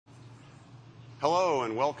Hello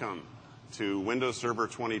and welcome to Windows Server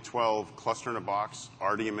 2012 Cluster in a Box,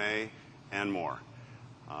 RDMA, and more.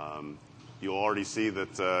 You'll already see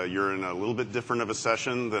that you're in a little bit different of a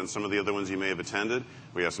session than some of the other ones you may have attended.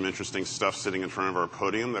 We have some interesting stuff sitting in front of our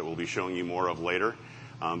podium that we'll be showing you more of later.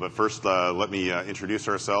 But first, let me introduce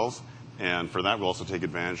ourselves. And for that, we'll also take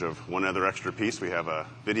advantage of one other extra piece. We have a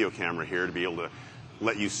video camera here to be able to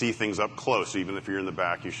let you see things up close. So even if you're in the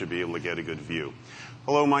back, you should be able to get a good view.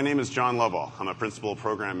 Hello, my name is John Lovell. I'm a Principal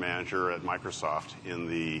Program Manager at Microsoft in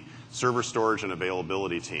the Server Storage and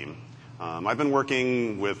Availability team. I've been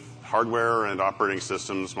working with hardware and operating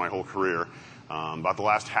systems my whole career. About the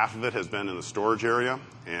last half of it has been in the storage area.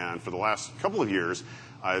 And for the last couple of years,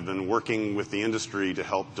 I've been working with the industry to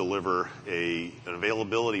help deliver an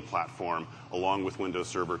availability platform along with Windows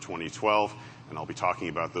Server 2012. And I'll be talking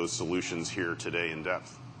about those solutions here today in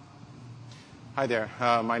depth. Hi there.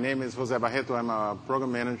 My name is Jose Barreto. I'm a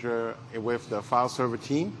program manager with the file server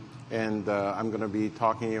team. And I'm going to be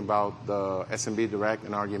talking about the SMB Direct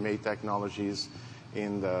and RDMA technologies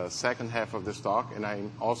in the second half of this talk. And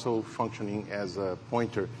I'm also functioning as a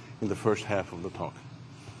pointer in the first half of the talk.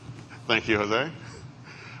 Thank you, Jose.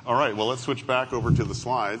 All right, well, let's switch back over to the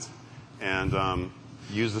slides and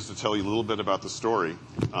use this to tell you a little bit about the story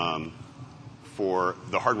for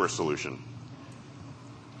the hardware solution.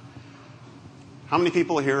 How many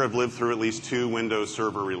people here have lived through at least 2 Windows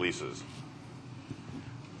Server releases?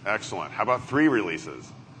 Excellent. How about 3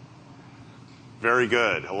 releases? Very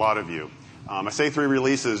good, a lot of you. I say 3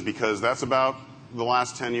 releases because that's about the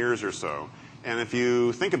last 10 years or so. And if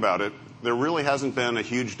you think about it, there really hasn't been a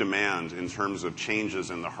huge demand in terms of changes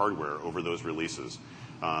in the hardware over those releases.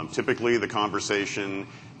 Typically, the conversation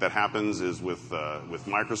that happens is with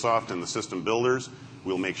Microsoft and the system builders.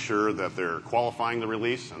 We'll make sure that they're qualifying the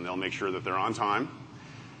release, and they'll make sure that they're on time.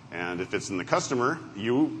 And if it's in the customer,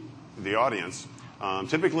 you, the audience,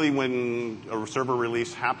 typically when a server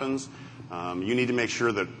release happens, you need to make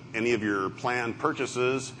sure that any of your planned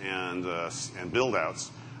purchases and build-outs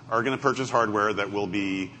are going to purchase hardware that will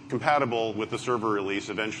be compatible with the server release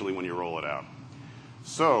eventually when you roll it out.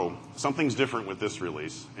 So something's different with this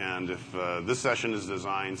release, and if this session is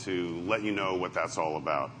designed to let you know what that's all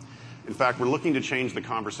about. In fact, we're looking to change the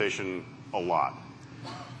conversation a lot.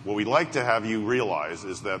 What we'd like to have you realize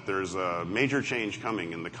is that there's a major change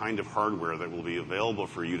coming in the kind of hardware that will be available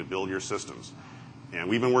for you to build your systems. And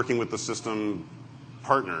we've been working with the system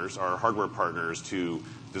partners, our hardware partners, to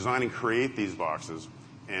design and create these boxes.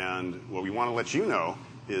 And what we want to let you know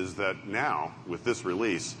is that now, with this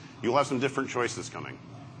release, you'll have some different choices coming.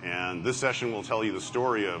 And this session will tell you the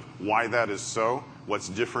story of why that is so, what's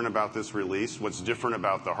different about this release, what's different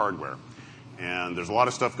about the hardware. And there's a lot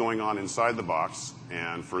of stuff going on inside the box.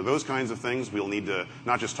 And for those kinds of things, we'll need to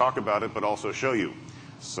not just talk about it, but also show you.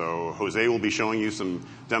 So Jose will be showing you some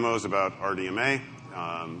demos about RDMA,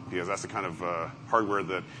 because that's the kind of hardware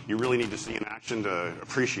that you really need to see in action to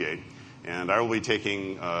appreciate. And I will be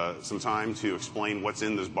taking some time to explain what's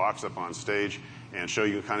in this box up on stage and show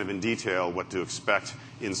you kind of in detail what to expect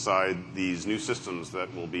inside these new systems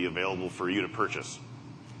that will be available for you to purchase.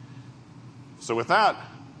 So with that,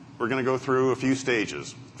 we're going to go through a few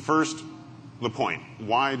stages. First, the point.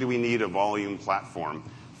 Why do we need a volume platform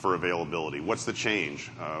for availability? What's the change?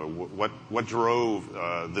 What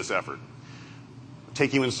drove this effort?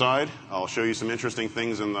 Take you inside. I'll show you some interesting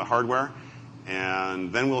things in the hardware.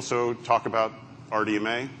 And then we'll also talk about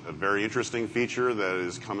RDMA, a very interesting feature that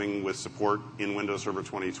is coming with support in Windows Server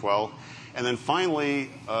 2012. And then finally,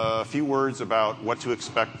 a few words about what to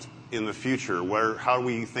expect in the future. How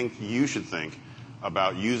we think you should think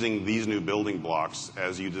about using these new building blocks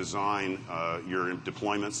as you design your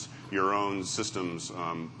deployments, your own systems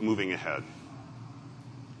moving ahead.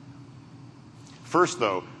 First,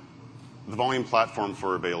 though, the volume platform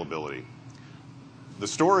for availability. The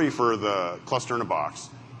story for the cluster in a box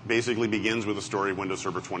basically begins with the story of Windows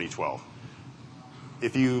Server 2012.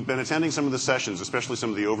 If you've been attending some of the sessions, especially some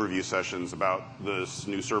of the overview sessions about this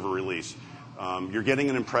new server release, you're getting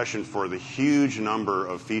an impression for the huge number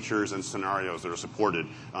of features and scenarios that are supported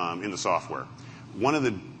in the software. One of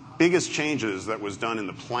the biggest changes that was done in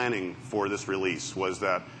the planning for this release was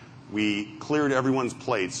that we cleared everyone's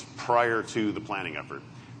plates prior to the planning effort.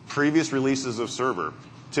 Previous releases of server,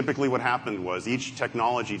 typically what happened was each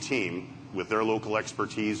technology team, with their local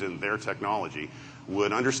expertise in their technology,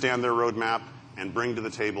 would understand their roadmap and bring to the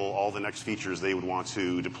table all the next features they would want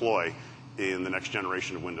to deploy in the next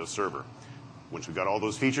generation of Windows Server. Once we got all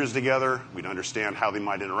those features together, we'd understand how they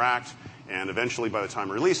might interact, and eventually by the time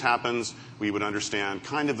release happens, we would understand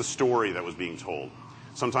kind of the story that was being told.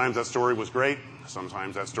 Sometimes that story was great.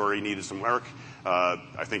 Sometimes that story needed some work.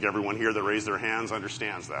 I think everyone here that raised their hands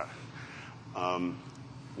understands that.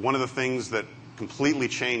 One of the things that completely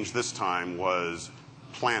changed this time was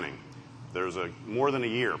planning. There was more than a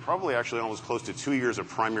year, probably actually almost close to 2 years of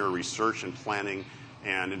primary research and planning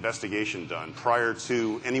and investigation done prior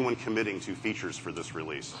to anyone committing to features for this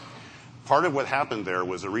release. Part of what happened there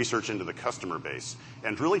was a research into the customer base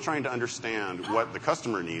and really trying to understand what the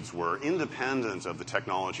customer needs were independent of the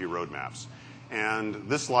technology roadmaps. And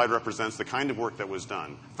this slide represents the kind of work that was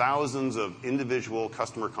done. Thousands of individual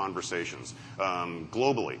customer conversations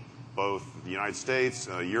globally, both the United States,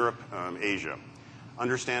 Europe, Asia,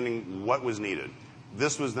 understanding what was needed.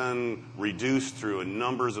 This was then reduced through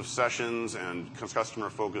numbers of sessions and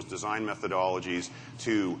customer-focused design methodologies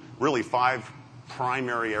to really 5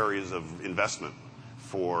 primary areas of investment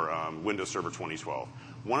for Windows Server 2012.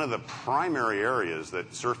 One of the primary areas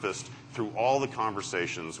that surfaced through all the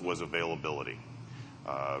conversations was availability.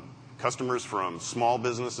 Customers from small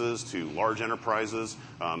businesses to large enterprises,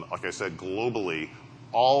 like I said, globally,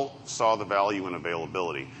 all saw the value in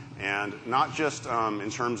availability. And not just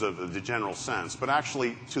in terms of the general sense, but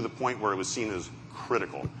actually to the point where it was seen as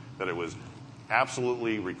critical, that it was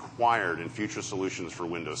absolutely required in future solutions for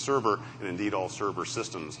Windows Server, and indeed all server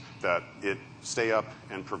systems, that it stay up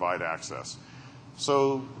and provide access.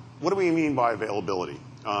 So what do we mean by availability?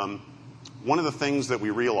 One of the things that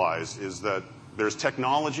we realized is that there's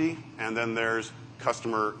technology and then there's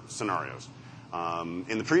customer scenarios.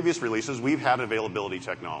 In the previous releases, we've had availability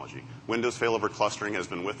technology. Windows failover clustering has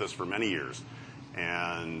been with us for many years.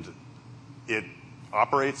 And it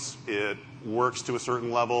operates, it works to a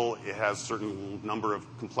certain level, it has a certain number of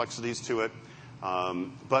complexities to it.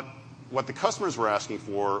 But what the customers were asking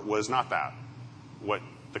for was not that. What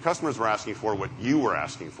the customers were asking for, what you were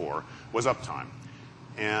asking for, was uptime.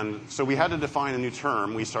 And so we had to define a new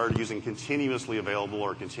term. We started using continuously available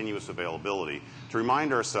or continuous availability to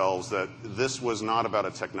remind ourselves that this was not about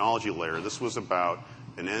a technology layer. This was about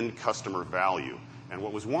an end customer value. And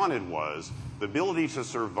what was wanted was the ability to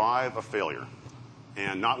survive a failure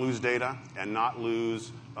and not lose data and not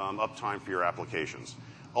lose uptime for your applications.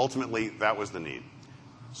 Ultimately, that was the need.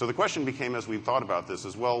 So the question became, as we thought about this,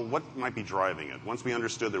 is, well, what might be driving it? Once we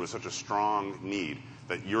understood there was such a strong need,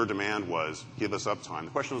 that your demand was, give us uptime,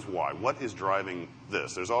 the question was why? What is driving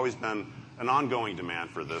this? There's always been an ongoing demand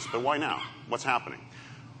for this, but why now? What's happening?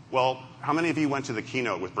 Well, how many of you went to the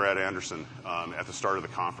keynote with Brad Anderson at the start of the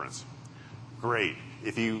conference? Great.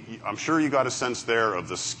 I'm sure you got a sense there of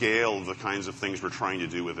the scale of the kinds of things we're trying to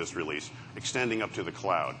do with this release, extending up to the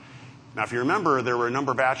cloud. Now, if you remember, there were a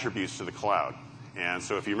number of attributes to the cloud. And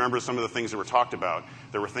so if you remember some of the things that were talked about,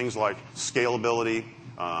 there were things like scalability,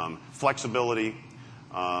 flexibility,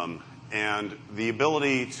 and the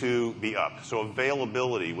ability to be up. So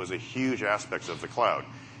availability was a huge aspect of the cloud.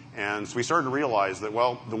 And so we started to realize that,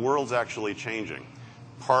 well, the world's actually changing.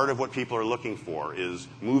 Part of what people are looking for is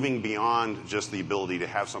moving beyond just the ability to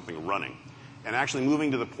have something running and actually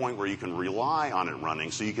moving to the point where you can rely on it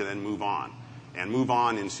running so you can then move on and move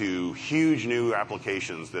on into huge new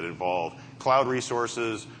applications that involve cloud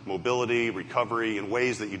resources, mobility, recovery in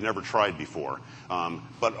ways that you've never tried before.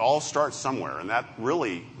 But all starts somewhere, and that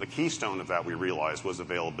really, the keystone of that we realized was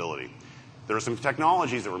availability. There are some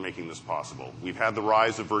technologies that were making this possible. We've had the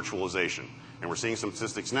rise of virtualization, and we're seeing some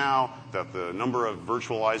statistics now that the number of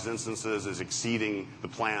virtualized instances is exceeding the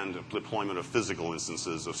planned deployment of physical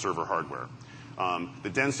instances of server hardware. The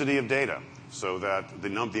density of data, so that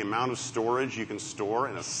the amount of storage you can store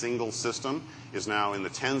in a single system is now in the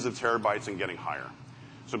tens of terabytes and getting higher.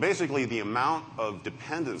 So basically, the amount of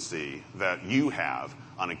dependency that you have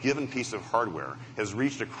on a given piece of hardware has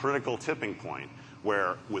reached a critical tipping point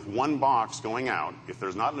where with one box going out, if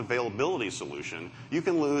there's not an availability solution, you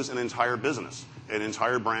can lose an entire business, an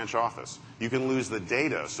entire branch office. You can lose the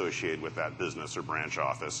data associated with that business or branch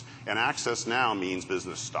office, and access now means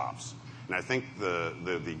business stops. And I think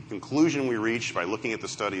the conclusion we reached by looking at the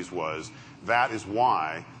studies was that is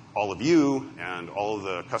why all of you and all of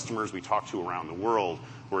the customers we talk to around the world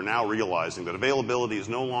were now realizing that availability is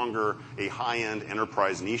no longer a high-end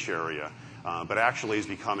enterprise niche area, but actually is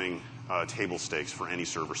becoming table stakes for any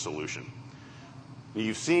server solution.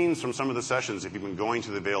 You've seen from some of the sessions, if you've been going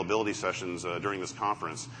to the availability sessions during this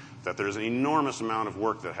conference, that there's an enormous amount of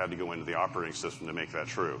work that had to go into the operating system to make that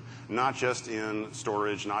true. Not just in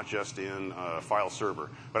storage, not just in file server,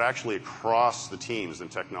 but actually across the teams and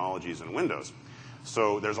technologies and Windows.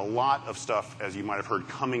 So there's a lot of stuff, as you might have heard,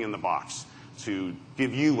 coming in the box to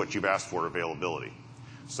give you what you've asked for, availability.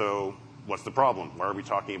 So what's the problem? Why are we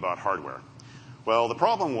talking about hardware? Well, the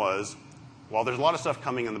problem was, while there's a lot of stuff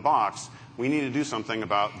coming in the box, we need to do something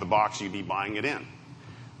about the box you'd be buying it in.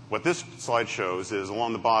 What this slide shows is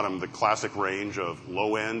along the bottom, the classic range of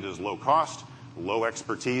low end is low cost, low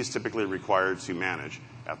expertise typically required to manage.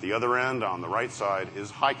 At the other end, on the right side, is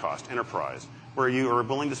high cost, enterprise, where you are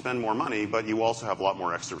willing to spend more money, but you also have a lot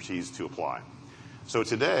more expertise to apply. So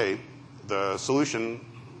today, the solution,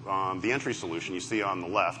 the entry solution you see on the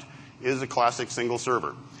left, is a classic single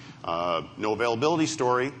server. No availability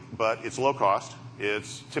story, but it's low cost.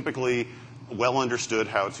 It's typically well understood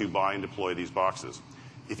how to buy and deploy these boxes.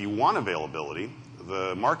 If you want availability,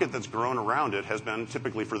 the market that's grown around it has been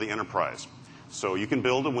typically for the enterprise. So you can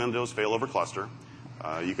build a Windows failover cluster.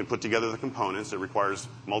 You can put together the components. It requires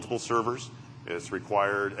multiple servers. It's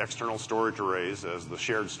required external storage arrays as the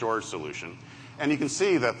shared storage solution. And you can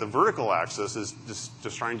see that the vertical axis is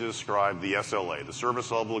just trying to describe the SLA, the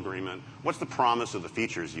service level agreement. What's the promise of the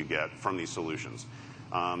features you get from these solutions?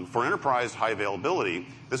 For enterprise high availability,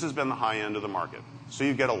 this has been the high end of the market. So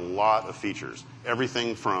you get a lot of features,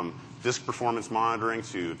 everything from disk performance monitoring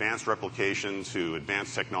to advanced replication to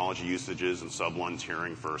advanced technology usages and sub-1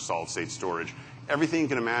 tiering for solid-state storage. Everything you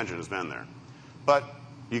can imagine has been there. But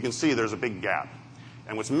you can see there's a big gap.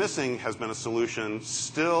 And what's missing has been a solution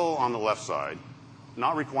still on the left side,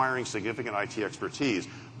 not requiring significant IT expertise,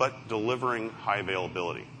 but delivering high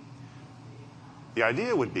availability. The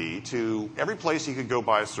idea would be to every place you could go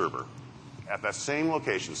buy a server at that same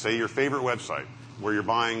location, say your favorite website where you're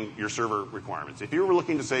buying your server requirements. If you were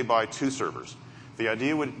looking to, say, buy 2 servers, the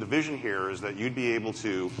vision here is that you'd be able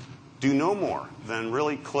to do no more than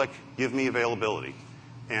really click Give Me Availability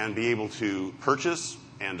and be able to purchase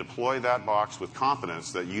and deploy that box with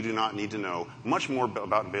confidence that you do not need to know much more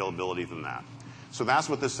about availability than that. So that's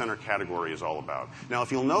what this center category is all about. Now,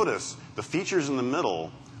 if you'll notice, the features in the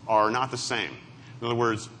middle are not the same. In other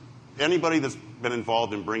words, anybody that's been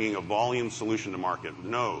involved in bringing a volume solution to market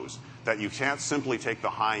knows that you can't simply take the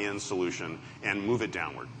high-end solution and move it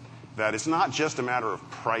downward. That it's not just a matter of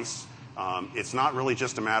price. It's not really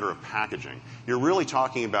just a matter of packaging. You're really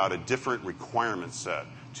talking about a different requirement set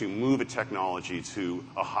to move a technology to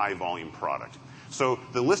a high-volume product. So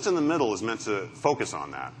the list in the middle is meant to focus on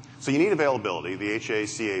that. So you need availability. The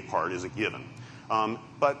HACA part is a given.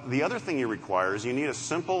 But the other thing you require is you need a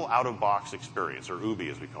simple out-of-box experience, or UBI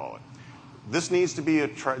as we call it. This needs to be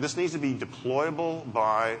deployable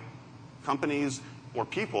by companies or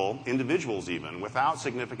people, individuals even, without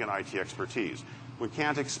significant IT expertise. We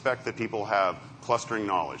can't expect that people have clustering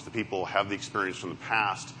knowledge, that people have the experience from the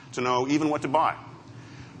past to know even what to buy.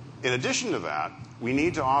 In addition to that, we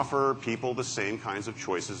need to offer people the same kinds of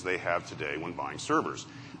choices they have today when buying servers.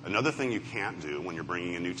 Another thing you can't do when you're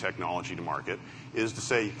bringing a new technology to market is to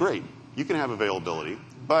say, great, you can have availability,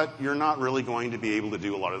 but you're not really going to be able to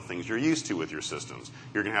do a lot of the things you're used to with your systems.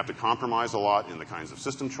 You're going to have to compromise a lot in the kinds of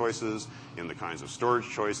system choices, in the kinds of storage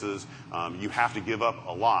choices. You have to give up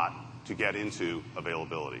a lot to get into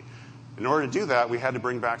availability. In order to do that, we had to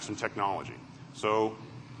bring back some technology. So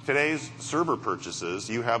today's server purchases,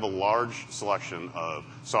 you have a large selection of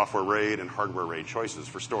software RAID and hardware RAID choices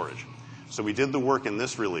for storage. So we did the work in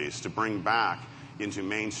this release to bring back into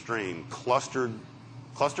mainstream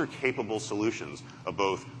cluster-capable solutions of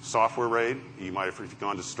both software RAID. You might have, if you've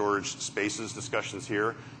gone to storage spaces discussions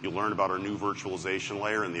here, you'll learn about our new virtualization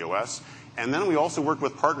layer in the OS. And then we also worked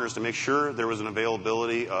with partners to make sure there was an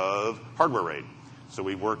availability of hardware RAID. So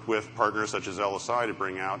we worked with partners such as LSI to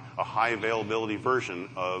bring out a high availability version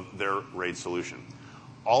of their RAID solution.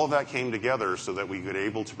 All of that came together so that we could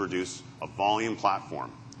able to produce a volume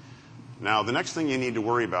platform. Now, the next thing you need to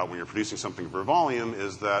worry about when you're producing something for volume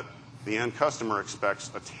is that the end customer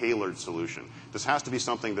expects a tailored solution. This has to be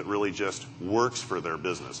something that really just works for their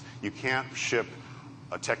business. You can't ship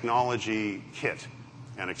a technology kit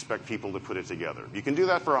and expect people to put it together. You can do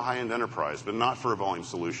that for a high-end enterprise, but not for a volume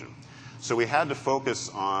solution. So we had to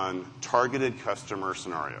focus on targeted customer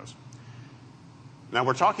scenarios. Now,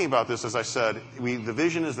 we're talking about this, as I said, the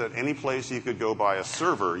vision is that any place you could go buy a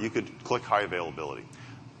server, you could click high availability.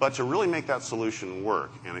 But to really make that solution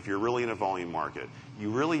work, and if you're really in a volume market, you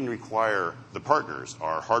really require the partners,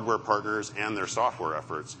 our hardware partners and their software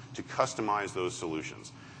efforts, to customize those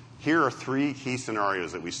solutions. Here are 3 key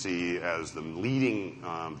scenarios that we see as the leading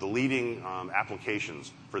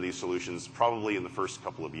applications for these solutions, probably in the first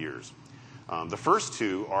couple of years. The first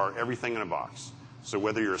 2 are everything in a box. So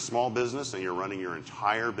whether you're a small business and you're running your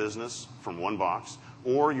entire business from one box,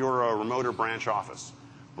 or you're a remote or branch office,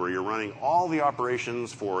 where you're running all the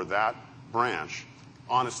operations for that branch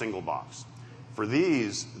on a single box. For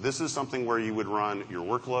these, this is something where you would run your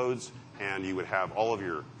workloads and you would have all of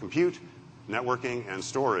your compute, networking, and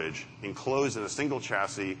storage enclosed in a single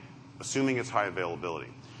chassis, assuming it's high availability.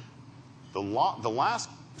 The last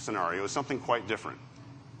scenario is something quite different.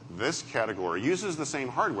 This category uses the same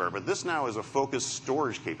hardware, but this now is a focused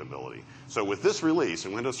storage capability. So with this release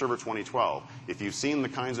in Windows Server 2012, if you've seen the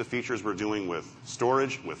kinds of features we're doing with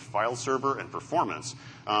storage, with file server, and performance,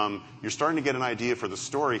 you're starting to get an idea for the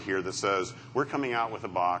story here that says we're coming out with a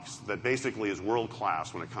box that basically is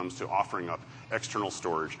world-class when it comes to offering up external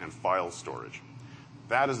storage and file storage.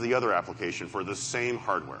 That is the other application for the same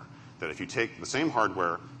hardware. That if you take the same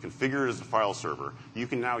hardware, configure it as a file server, you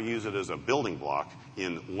can now use it as a building block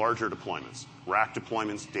in larger deployments, rack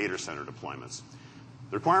deployments, data center deployments.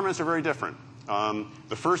 The requirements are very different.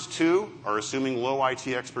 The first two are assuming low IT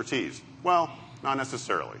expertise. Well, not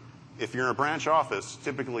necessarily. If you're in a branch office,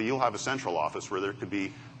 typically you'll have a central office where there could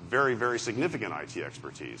be very, very significant IT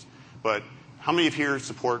expertise. But how many of here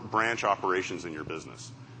support branch operations in your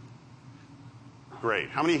business? Great.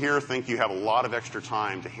 How many here think you have a lot of extra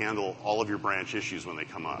time to handle all of your branch issues when they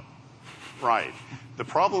come up? Right. The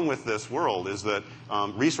problem with this world is that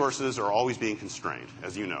resources are always being constrained,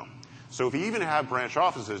 as you know. So if you even have branch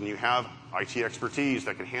offices and you have IT expertise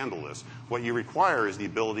that can handle this, what you require is the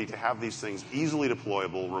ability to have these things easily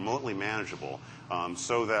deployable, remotely manageable,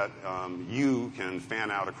 so that you can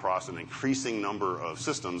fan out across an increasing number of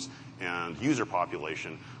systems and user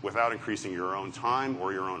population without increasing your own time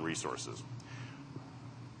or your own resources.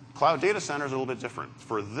 Cloud data center is a little bit different.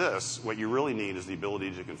 For this, what you really need is the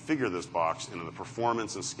ability to configure this box in the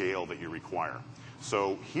performance and scale that you require.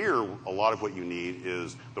 So here, a lot of what you need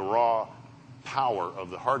is the raw power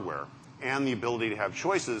of the hardware and the ability to have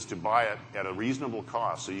choices to buy it at a reasonable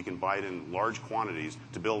cost so you can buy it in large quantities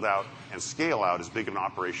to build out and scale out as big of an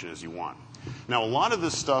operation as you want. Now, a lot of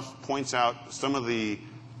this stuff points out some of the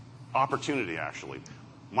opportunity, actually.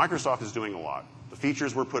 Microsoft is doing a lot. The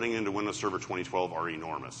features we're putting into Windows Server 2012 are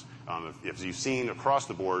enormous. As you've seen across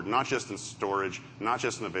the board, not just in storage, not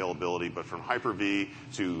just in availability, but from Hyper-V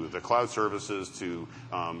to the cloud services to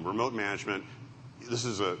remote management, this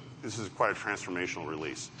is quite a transformational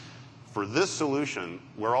release. For this solution,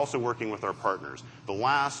 we're also working with our partners. The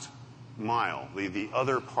last mile, the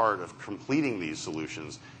other part of completing these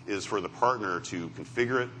solutions is for the partner to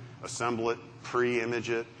configure it, assemble it, pre-image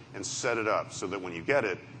it, and set it up so that when you get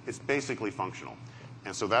it, it's basically functional.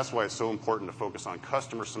 And so that's why it's so important to focus on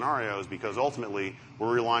customer scenarios, because ultimately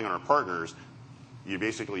we're relying on our partners,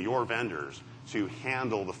 basically your vendors, to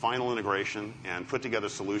handle the final integration and put together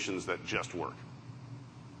solutions that just work.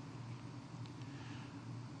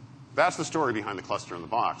 That's the story behind the cluster in the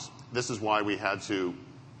box. This is why we had to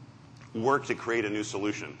work to create a new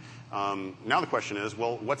solution. Now the question is,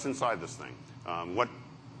 well, what's inside this thing?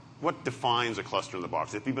 What defines a cluster in the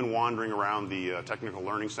box? If you've been wandering around the Technical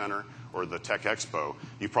Learning Center or the Tech Expo,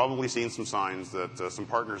 you've probably seen some signs that some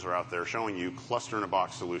partners are out there showing you cluster in a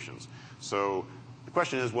box solutions. So the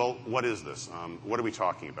question is, well, what is this? What are we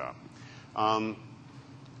talking about? An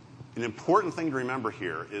important thing to remember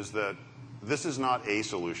here is that this is not a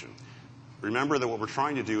solution. Remember that what we're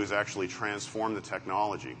trying to do is actually transform the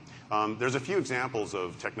technology. There's a few examples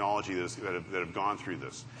of technology that have gone through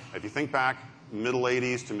this. If you think back, middle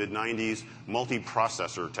 80s to mid 90s,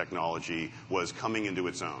 multiprocessor technology was coming into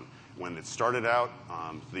its own. When it started out,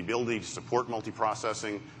 the ability to support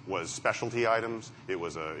multiprocessing was specialty items. It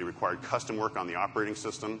required custom work on the operating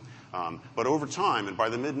system. But over time, and by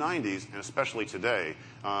the mid 90s, and especially today,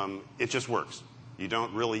 it just works. You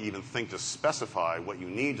don't really even think to specify what you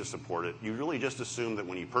need to support it. You really just assume that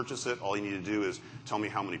when you purchase it, all you need to do is tell me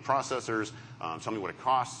how many processors, tell me what it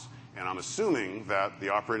costs, and I'm assuming that the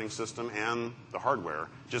operating system and the hardware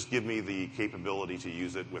just give me the capability to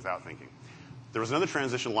use it without thinking. There was another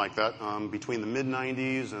transition like that between the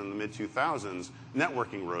mid-90s and the mid-2000s.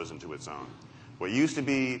 Networking rose into its own. What used to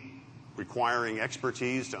be requiring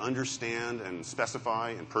expertise to understand and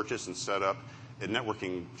specify and purchase and set up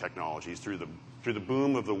networking technologies through the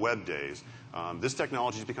boom of the web days, this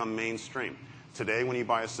technology has become mainstream. Today, when you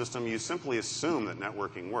buy a system, you simply assume that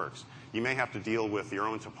networking works. You may have to deal with your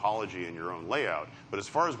own topology and your own layout, but as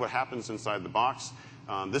far as what happens inside the box,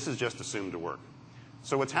 this is just assumed to work.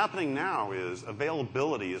 So what's happening now is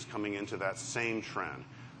availability is coming into that same trend.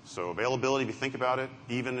 So availability, if you think about it,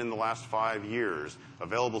 even in the last 5 years,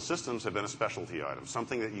 available systems have been a specialty item,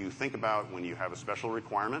 something that you think about when you have a special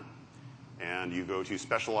requirement and you go to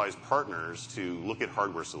specialized partners to look at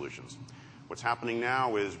hardware solutions. What's happening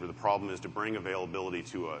now is where the problem is to bring availability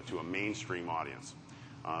to a mainstream audience.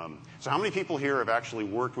 So how many people here have actually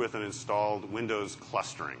worked with and installed Windows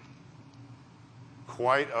clustering?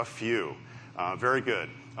 Quite a few. Very good.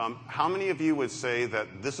 How many of you would say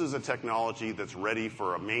that this is a technology that's ready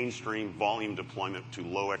for a mainstream volume deployment to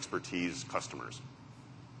low expertise customers?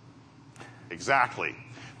 Exactly.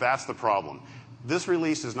 That's the problem. This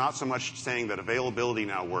release is not so much saying that availability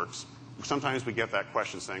now works. Sometimes we get that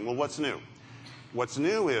question saying, well, what's new? What's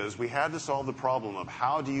new is we had to solve the problem of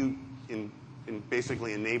how do you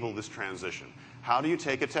basically enable this transition. How do you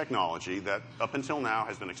take a technology that up until now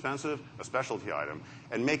has been expensive, a specialty item,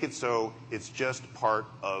 and make it so it's just part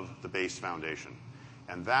of the base foundation?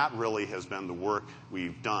 And that really has been the work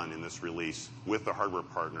we've done in this release with the hardware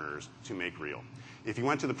partners to make real. If you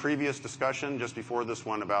went to the previous discussion just before this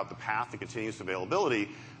one about the path to continuous availability,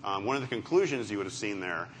 one of the conclusions you would have seen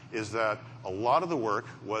there is that a lot of the work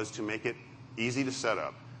was to make it easy to set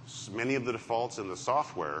up. Many of the defaults in the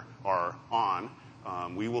software are on.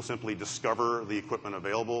 We will simply discover the equipment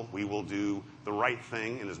available. We will do the right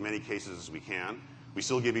thing in as many cases as we can. We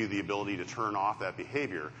still give you the ability to turn off that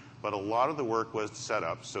behavior, but a lot of the work was set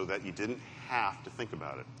up so that you didn't have to think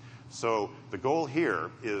about it. So the goal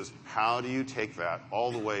here is how do you take that all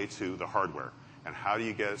the way to the hardware, and how do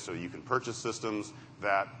you get it so you can purchase systems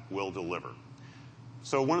that will deliver?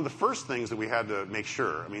 So one of the first things that we had to make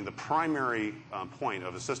sure, the primary point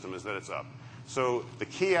of the system is that it's up. So the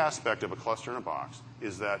key aspect of a cluster in a box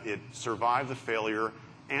is that it survived the failure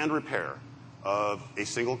and repair of a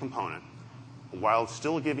single component while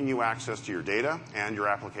still giving you access to your data and your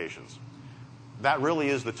applications. That really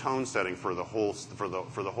is the tone setting for the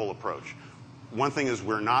whole approach. One thing is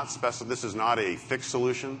this is not a fixed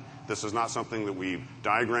solution. This is not something that we've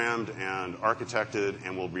diagrammed and architected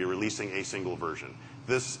and will be releasing a single version.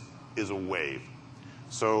 This is a wave.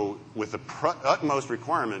 So with the utmost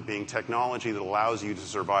requirement being technology that allows you to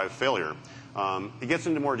survive failure, it gets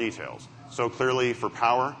into more details. So clearly for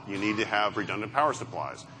power, you need to have redundant power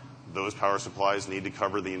supplies. Those power supplies need to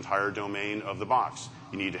cover the entire domain of the box.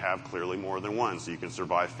 You need to have clearly more than one so you can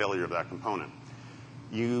survive failure of that component.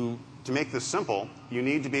 To make this simple, you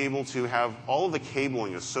need to be able to have all of the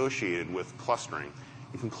cabling associated with clustering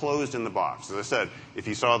enclosed in the box. As I said, if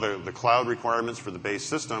you saw the cloud requirements for the base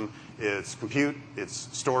system, it's compute, it's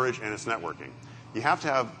storage, and it's networking. You have to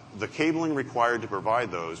have the cabling required to provide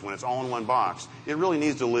those. When it's all in one box, it really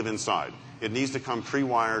needs to live inside. It needs to come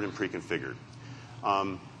pre-wired and pre-configured.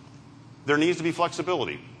 There needs to be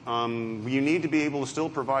flexibility. You need to be able to still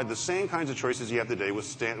provide the same kinds of choices you have today with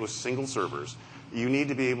single servers. You need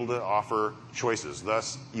to be able to offer choices.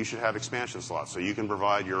 Thus, you should have expansion slots so you can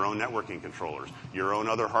provide your own networking controllers, your own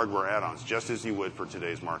other hardware add-ons, just as you would for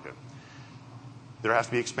today's market. There has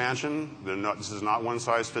to be expansion. This is not one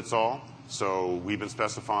size fits all. So we've been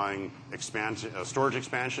specifying storage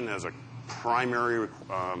expansion as a primary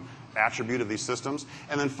attribute of these systems.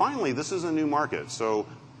 And then finally, this is a new market. So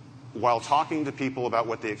while talking to people about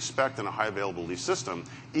what they expect in a high availability system,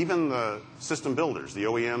 even the system builders, the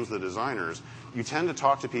OEMs, the designers, you tend to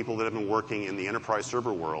talk to people that have been working in the enterprise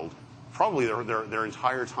server world probably their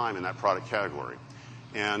entire time in that product category.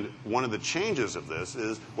 And one of the changes of this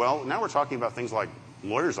is, well, now we're talking about things like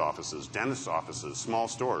lawyers' offices, dentists' offices, small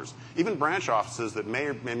stores, even branch offices that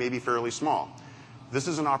may be fairly small. This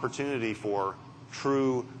is an opportunity for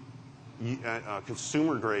true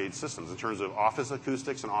consumer-grade systems in terms of office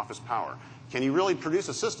acoustics and office power. Can you really produce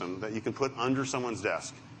a system that you can put under someone's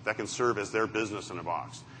desk that can serve as their business in a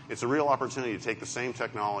box? It's a real opportunity to take the same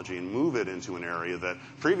technology and move it into an area that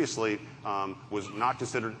previously was not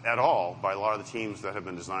considered at all by a lot of the teams that have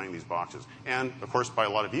been designing these boxes, and of course by a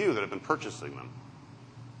lot of you that have been purchasing them.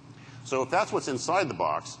 So if that's what's inside the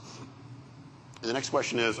box, the next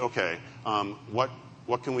question is, okay, what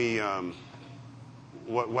can we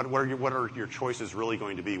what are your choices really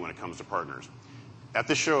going to be when it comes to partners? At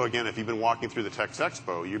this show, again, if you've been walking through the Tech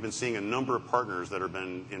Expo, you've been seeing a number of partners that have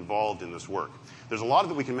been involved in this work. There's a lot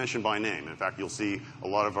that we can mention by name. In fact, you'll see a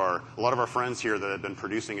lot of our friends here that have been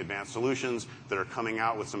producing advanced solutions that are coming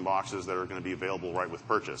out with some boxes that are going to be available right with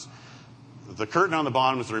purchase. The curtain on the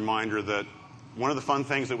bottom is a reminder that one of the fun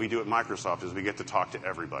things that we do at Microsoft is we get to talk to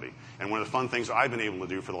everybody. And one of the fun things I've been able to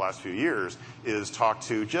do for the last few years is talk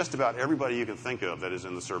to just about everybody you can think of that is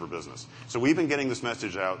in the server business. So we've been getting this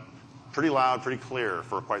message out pretty loud, pretty clear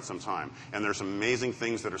for quite some time. And there's some amazing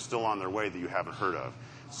things that are still on their way that you haven't heard of.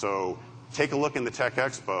 So take a look in the Tech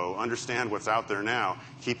Expo, understand what's out there now.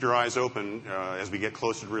 Keep your eyes open as we get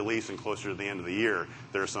closer to release and closer to the end of the year.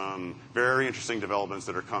 There's some very interesting developments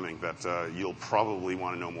that are coming that you'll probably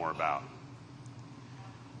want to know more about.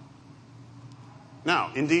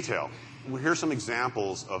 Now, in detail, here's some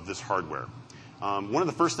examples of this hardware. One of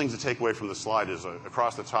the first things to take away from the slide is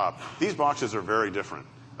across the top, these boxes are very different.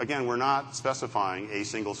 Again, we're not specifying a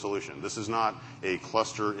single solution. This is not a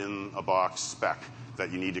cluster in a box spec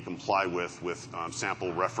that you need to comply with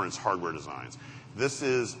sample reference hardware designs. This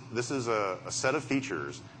is a set of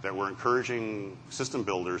features that we're encouraging system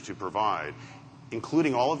builders to provide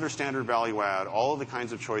including all of their standard value add, all of the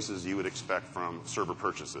kinds of choices you would expect from server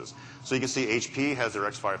purchases. So you can see HP has their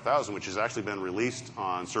X5000, which has actually been released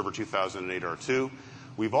on Server 2008 R2.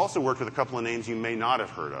 We've also worked with a couple of names you may not have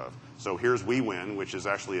heard of. So here's WeWin, which is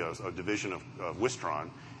actually a division of Wistron,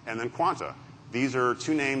 and then Quanta. These are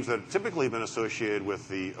two names that have typically been associated with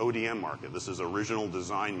the ODM market. This is original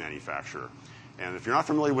design manufacturer. And if you're not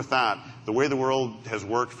familiar with that, the way the world has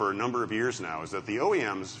worked for a number of years now is that the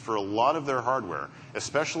OEMs, for a lot of their hardware,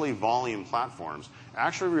 especially volume platforms,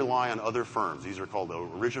 actually rely on other firms. These are called the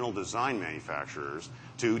original design manufacturers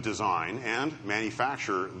to design and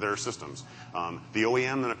manufacture their systems. The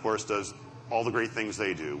OEM then, of course, does all the great things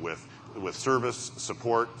they do with service,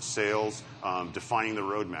 support, sales, defining the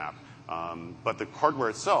roadmap. But the hardware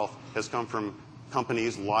itself has come from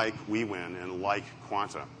companies like WeWin and like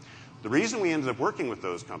Quanta. The reason we ended up working with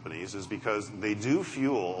those companies is because they do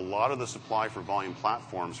fuel a lot of the supply for volume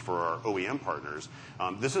platforms for our OEM partners.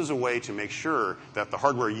 This is a way to make sure that the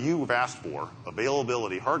hardware you've asked for,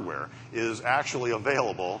 availability hardware, is actually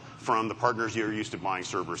available from the partners you're used to buying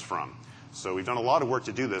servers from. So we've done a lot of work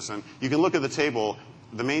to do this. And you can look at the table.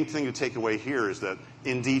 The main thing to take away here is that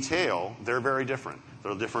in detail, they're very different.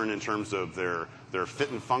 They're different in terms of their fit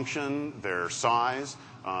and function, their size,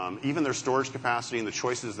 even their storage capacity and the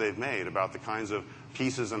choices they've made about the kinds of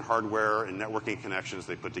pieces and hardware and networking connections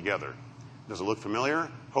they put together. Does it look familiar?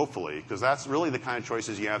 Hopefully, because that's really the kind of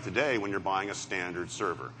choices you have today when you're buying a standard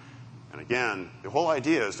server. And again, the whole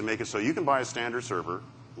idea is to make it so you can buy a standard server,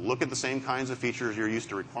 look at the same kinds of features you're used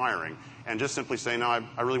to requiring, and just simply say, no,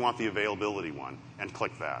 I really want the availability one, and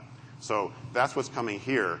click that. So that's what's coming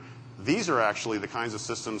here. These are actually the kinds of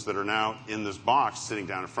systems that are now in this box sitting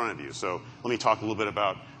down in front of you. So let me talk a little bit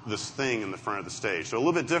about this thing in the front of the stage. So a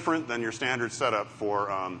little bit different than your standard setup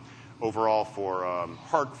for overall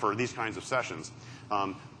for these kinds of sessions.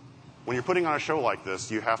 When you're putting on a show like this,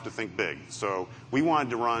 you have to think big. So we wanted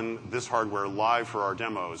to run this hardware live for our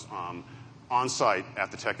demos on site at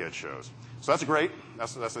the TechEd shows. So that's great.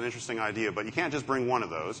 That's an interesting idea. But you can't just bring one of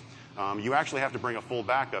those. You actually have to bring a full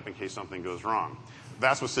backup in case something goes wrong.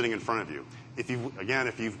 That's what's sitting in front of you. If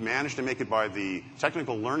you've managed to make it by the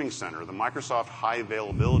Technical Learning Center, the Microsoft High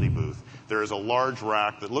Availability booth, there is a large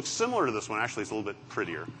rack that looks similar to this one. Actually, it's a little bit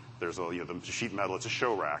prettier. There's the sheet metal. It's a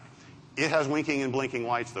show rack. It has winking and blinking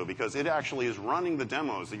lights, though, because it actually is running the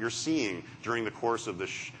demos that you're seeing during the course of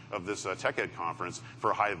this TechEd conference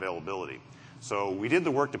for high availability. So we did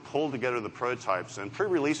the work to pull together the prototypes and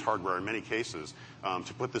pre-release hardware in many cases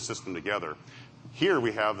to put the system together. Here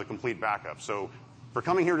we have the complete backup. So for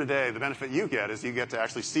coming here today, the benefit you get is you get to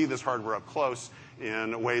actually see this hardware up close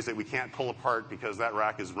in ways that we can't pull apart because that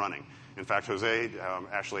rack is running. In fact, Jose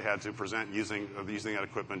actually had to present using that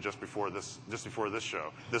equipment just before this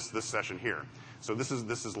show, this session here. So this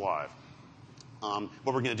is live. What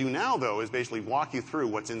we're going to do now, though, is basically walk you through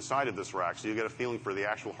what's inside of this rack so you get a feeling for the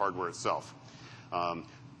actual hardware itself.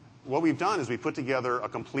 What we've done is we put together a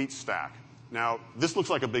complete stack. Now, this looks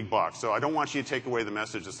like a big box, so I don't want you to take away the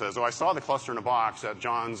message that says, oh, I saw the cluster in a box at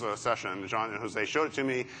John's session. John and Jose showed it to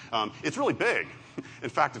me. It's really big. In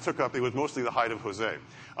fact, it was mostly the height of Jose.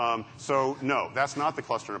 So no, that's not the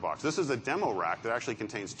cluster in a box. This is a demo rack that actually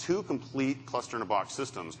contains 2 complete cluster in a box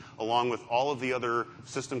systems, along with all of the other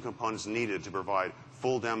system components needed to provide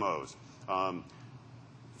full demos.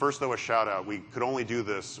 First, though, a shout out. We could only do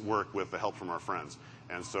this work with the help from our friends.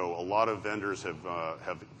 And so a lot of vendors have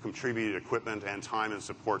contributed equipment and time and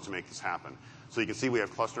support to make this happen. So you can see we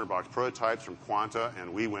have cluster box prototypes from Quanta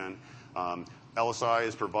and WeWin. LSI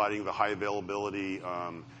is providing the high availability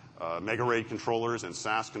Mega RAID controllers and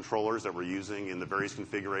SAS controllers that we're using in the various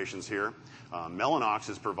configurations here. Mellanox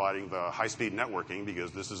is providing the high-speed networking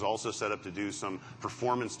because this is also set up to do some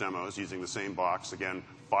performance demos using the same box. Again,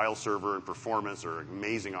 file server and performance are an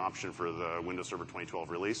amazing option for the Windows Server 2012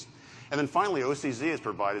 release. And then finally, OCZ has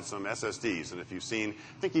provided some SSDs. And if you've seen,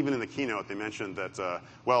 I think even in the keynote, they mentioned that,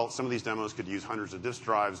 well, some of these demos could use hundreds of disk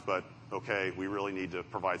drives, but okay, we really need to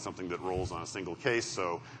provide something that rolls on a single case.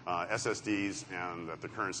 So SSDs and at the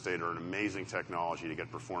current state are an amazing technology to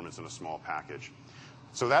get performance in a small package.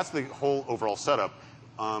 So that's the whole overall setup.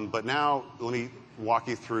 But now let me walk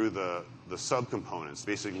you through the subcomponents,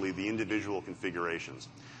 basically the individual configurations.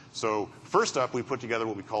 So first up, we put together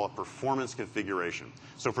what we call a performance configuration.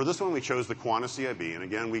 So for this one, we chose the Quanta CIB. And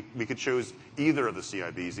again, we could choose either of the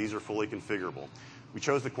CIBs. These are fully configurable. We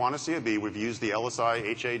chose the Quanta CIB. We've used the LSI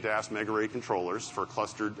HA-DAS Mega RAID controllers for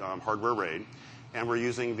clustered hardware RAID. And we're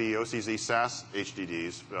using the OCZ SAS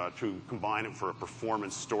HDDs to combine it for a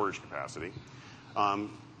performance storage capacity.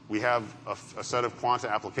 We have a set of Quanta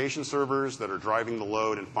application servers that are driving the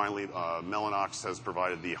load, and finally, Mellanox has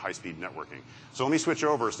provided the high-speed networking. So let me switch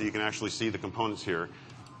over so you can actually see the components here.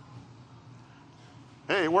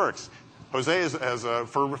 Hey, it works. Jose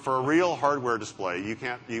for a real hardware display,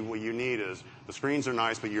 what you need is, the screens are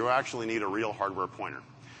nice, but you actually need a real hardware pointer.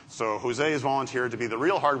 So Jose has volunteered to be the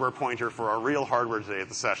real hardware pointer for our real hardware today at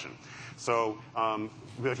the session. So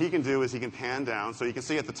what he can do is he can pan down. So you can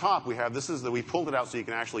see at the top we have, we pulled it out so you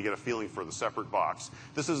can actually get a feeling for the separate box.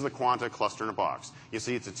 This is the Quanta cluster in a box. You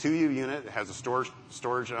see it's a 2U unit. It has a storage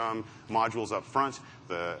modules up front.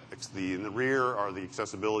 In the rear are the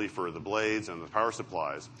accessibility for the blades and the power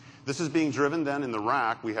supplies. This is being driven then in the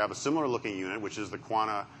rack. We have a similar looking unit, which is the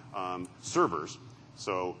Quanta servers.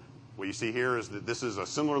 So what you see here is that this is a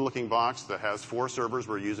similar looking box that has 4 servers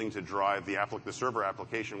we're using to drive the server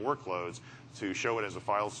application workloads to show it as a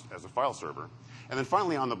file server. And then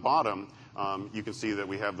finally on the bottom, you can see that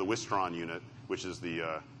we have the Wistron unit, which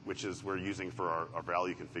is we're using for our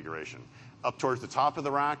value configuration. Up towards the top of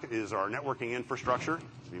the rack is our networking infrastructure.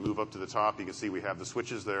 If you move up to the top, you can see we have the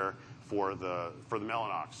switches there for the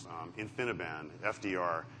Mellanox, InfiniBand,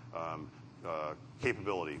 FDR,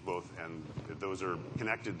 capability, both, and those are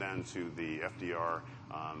connected then to the FDR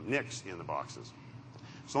NICs in the boxes.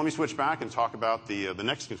 So let me switch back and talk about the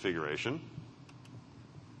next configuration.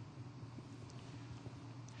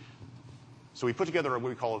 So we put together what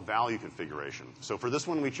we call a value configuration. So for this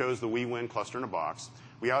one, we chose the WeWin cluster in a box.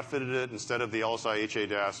 We outfitted it, instead of the LSI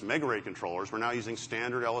HA-DAS MegaRAID controllers, we're now using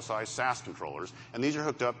standard LSI SAS controllers, and these are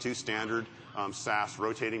hooked up to standard SAS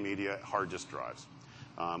rotating media hard disk drives.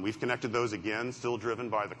 We've connected those again, still driven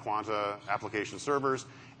by the Quanta application servers,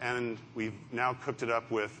 and we've now hooked it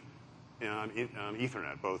up with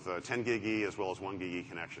Ethernet, both 10 gig E as well as 1 gig E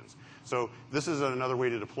connections. So this is another way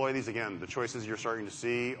to deploy these. Again, the choices you're starting to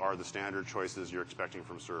see are the standard choices you're expecting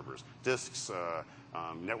from servers. Disks,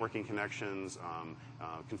 networking connections,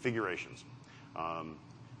 configurations.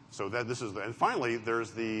 So that this is, and finally,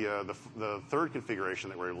 there's the third configuration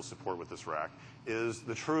that we're able to support with this rack is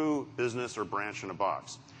the true business or branch in a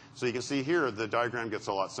box. So you can see here the diagram gets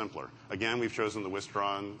a lot simpler. Again, we've chosen the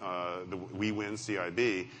Wistron, the WeWin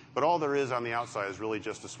CIB, but all there is on the outside is really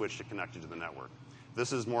just a switch to connect it to the network.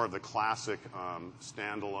 This is more of the classic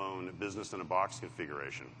standalone business in a box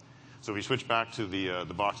configuration. So if we switch back to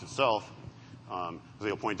the box itself, as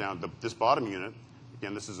I'll point down, this bottom unit.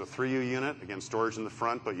 Again, this is a 3U unit, again, storage in the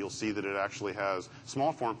front, but you'll see that it actually has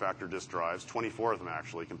small form factor disk drives, 24 of them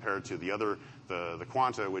actually, compared to the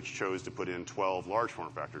Quanta, which chose to put in 12 large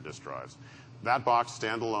form factor disk drives. That box,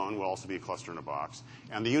 standalone, will also be a cluster in a box.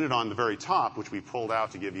 And the unit on the very top, which we pulled out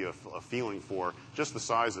to give you a feeling for just the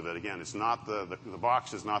size of it, again, it's not the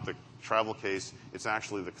box is not the travel case, it's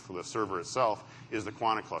actually the server itself, is the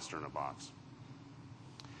Quanta cluster in a box.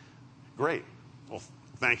 Great. Well,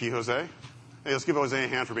 thank you, Jose. Hey, let's give Jose a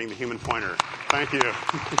hand for being the human pointer. Thank you.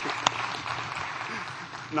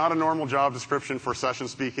 Not a normal job description for session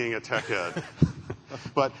speaking at TechEd.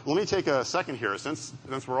 But let me take a second here. Since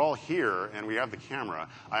we're all here and we have the camera,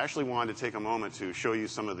 I actually wanted to take a moment to show you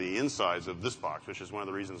some of the insides of this box, which is one of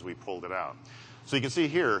the reasons we pulled it out. So you can see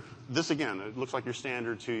here, this again, it looks like your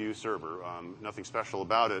standard 2U server. Nothing special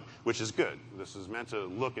about it, which is good. This is meant to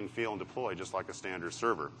look and feel and deploy just like a standard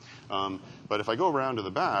server. But if I go around to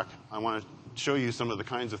the back, I want to show you some of the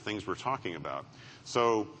kinds of things we're talking about.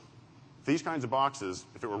 So these kinds of boxes,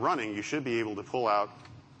 if it were running, you should be able to pull out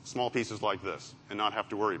small pieces like this and not have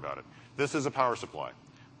to worry about it. This is a power supply.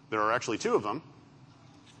 There are actually 2 of them.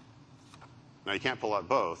 Now, you can't pull out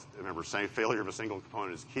both. Remember, failure of a single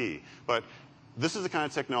component is key. But this is the kind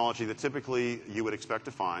of technology that typically you would expect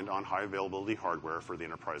to find on high availability hardware for the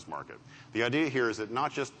enterprise market. The idea here is that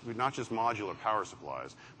not just modular power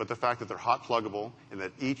supplies, but the fact that they're hot pluggable and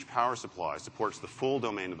that each power supply supports the full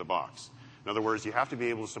domain of the box. In other words, you have to be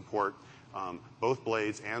able to support both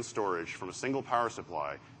blades and storage from a single power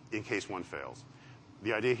supply in case one fails.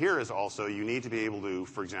 The idea here is also you need to be able to,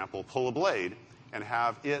 for example, pull a blade and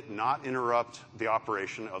have it not interrupt the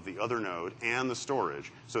operation of the other node and the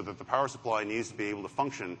storage so that the power supply needs to be able to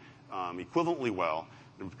function equivalently well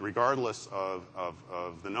regardless of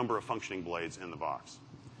the number of functioning blades in the box.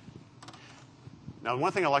 Now,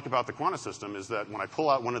 one thing I like about the Quanta system is that when I pull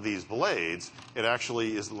out one of these blades, it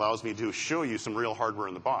actually allows me to show you some real hardware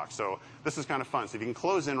in the box. So this is kind of fun. So if you can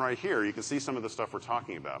close in right here, you can see some of the stuff we're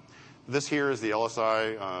talking about. This here is the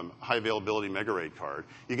LSI high availability MegaRAID card.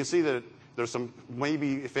 You can see that there's some,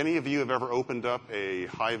 maybe if any of you have ever opened up a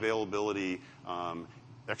high availability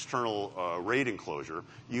external RAID enclosure,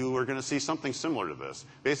 you are going to see something similar to this.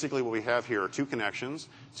 Basically what we have here are 2 connections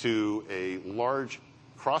to a large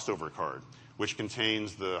crossover card, which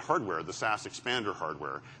contains the hardware, the SAS expander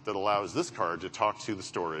hardware, that allows this card to talk to the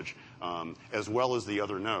storage as well as the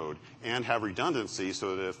other node and have redundancy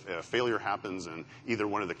so that if a failure happens in either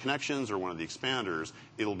one of the connections or one of the expanders,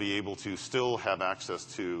 it'll be able to still have access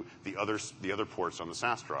to the other ports on the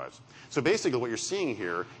SAS drives. So basically what you're seeing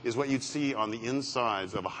here is what you'd see on the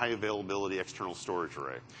insides of a high availability external storage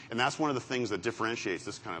array. And that's one of the things that differentiates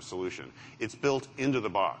this kind of solution. It's built into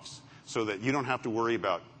the box so that you don't have to worry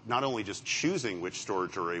about not only just choosing which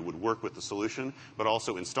storage array would work with the solution, but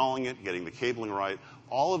also installing it, getting the cabling right,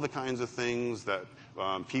 all of the kinds of things that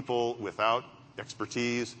people without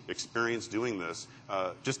expertise, experience doing this,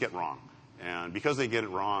 just get wrong. And because they get it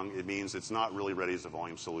wrong, it means it's not really ready as a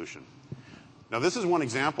volume solution. Now, this is one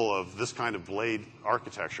example of this kind of blade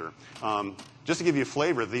architecture. Just to give you a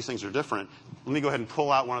flavor that these things are different, let me go ahead and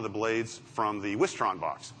pull out one of the blades from the Wistron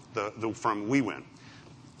box, from WeWin.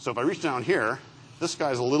 So if I reach down here, this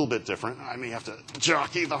guy's a little bit different. I may have to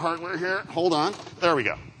jockey the hardware here. Hold on. There we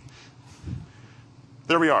go.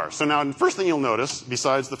 There we are. So now the first thing you'll notice,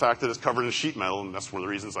 besides the fact that it's covered in sheet metal, and that's one of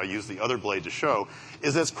the reasons I use the other blade to show,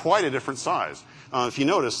 is that it's quite a different size. If you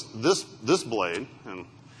notice, this blade, and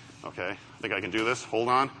okay, I think I can do this. Hold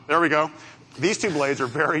on. There we go. These two blades are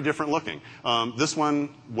very different looking. This one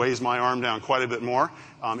weighs my arm down quite a bit more.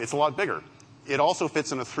 It's a lot bigger. It also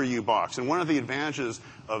fits in a 3U box. And one of the advantages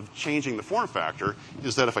of changing the form factor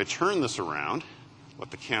is that if I turn this around,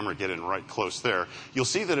 let the camera get in right close there, you'll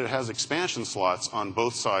see that it has expansion slots on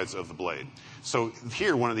both sides of the blade. So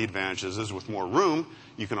here, one of the advantages is with more room,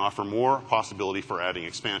 you can offer more possibility for adding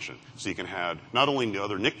expansion. So you can add not only the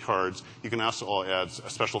other NIC cards, you can also add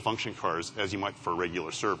special function cards as you might for a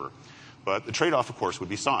regular server. But the trade-off, of course, would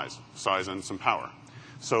be size and some power.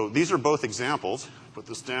 So these are both examples. Put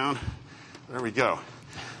this down. There we go.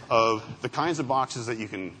 Of the kinds of boxes that you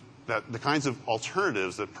can, the kinds of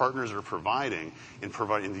alternatives that partners are providing in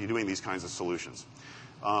doing these kinds of solutions.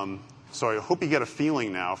 So I hope you get a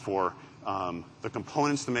feeling now for the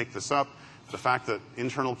components to make this up, the fact that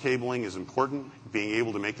internal cabling is important, being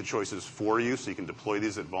able to make the choices for you so you can deploy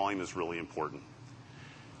these at volume is really important.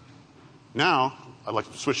 Now, I'd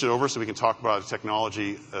like to switch it over so we can talk about a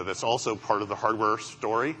technology that's also part of the hardware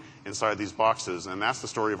story inside these boxes, and that's the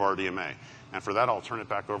story of RDMA. And for that, I'll turn it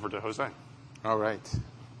back over to Jose. All right.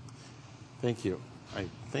 Thank you. I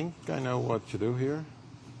think I know what to do here.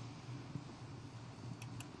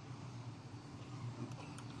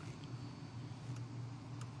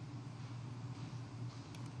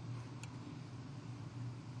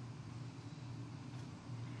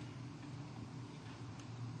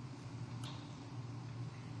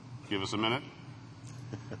 Give us a minute.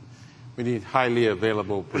 We need highly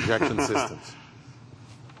available projection systems.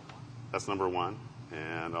 That's number one.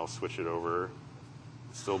 And I'll switch it over.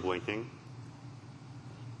 It's still blinking.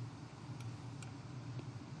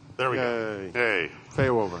 There we go. Hey.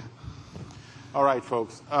 Fail over. All right,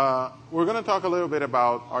 folks. We're going to talk a little bit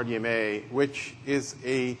about RDMA, which is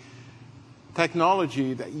a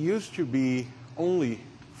technology that used to be only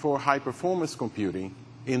for high-performance computing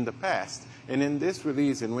in the past. And in this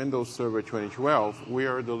release in Windows Server 2012, we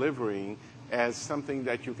are delivering as something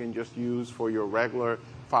that you can just use for your regular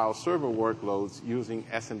file server workloads using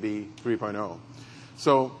SMB 3.0.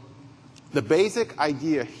 So the basic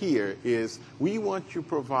idea here is we want to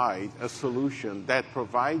provide a solution that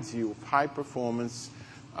provides you high performance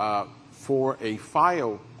for a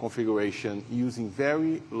file configuration using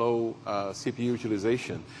very low CPU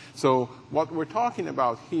utilization. So what we're talking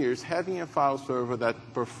about here is having a file server that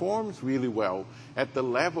performs really well at the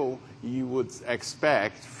level you would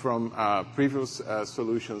expect from previous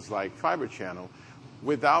solutions like Fibre Channel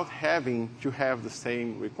without having to have the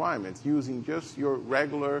same requirements. Using just your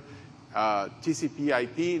regular TCP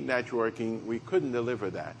IP networking, we couldn't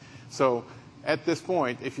deliver that. So at this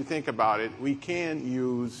point, if you think about it, we can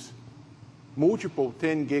use multiple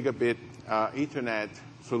 10 gigabit Ethernet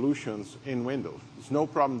solutions in Windows. There's no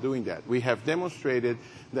problem doing that. We have demonstrated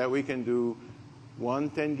that we can do one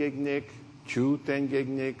 10 gig NIC, two 10 gig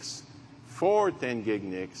NICs, four 10 gig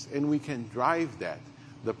NICs, and we can drive that.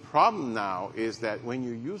 The problem now is that when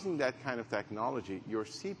you're using that kind of technology, your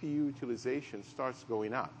CPU utilization starts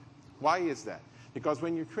going up. Why is that? Because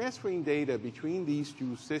when you're transferring data between these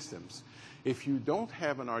two systems, if you don't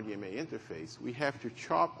have an RDMA interface, we have to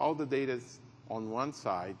chop all the data on one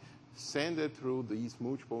side, send it through these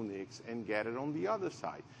multiple NICs, and get it on the other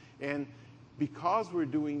side. And because we're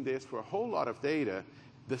doing this for a whole lot of data,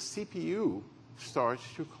 the CPU starts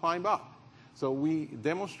to climb up. So we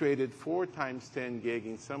demonstrated 4 times 10 gig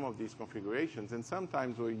in some of these configurations, and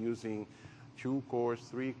sometimes we're using 2 cores,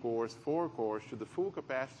 3 cores, 4 cores to the full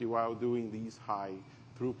capacity while doing these high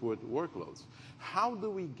throughput workloads. How do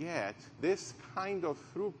we get this kind of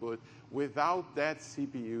throughput without that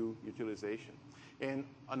CPU utilization? And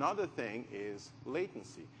another thing is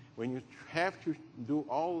latency. When you have to do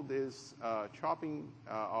all this chopping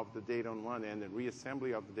of the data on one end and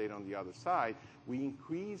reassembly of the data on the other side, we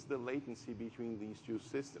increase the latency between these two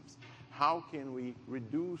systems. How can we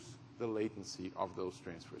reduce the latency of those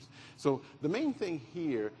transfers? So the main thing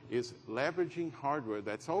here is leveraging hardware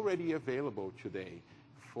that's already available today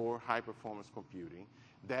for high-performance computing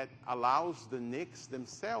that allows the NICs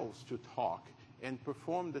themselves to talk and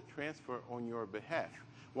perform the transfer on your behalf,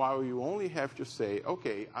 while you only have to say,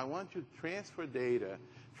 okay, I want to transfer data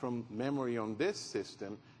from memory on this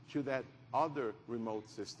system to that other remote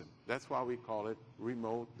system. That's why we call it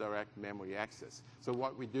remote direct memory access. So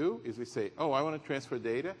what we do is we say, oh, I want to transfer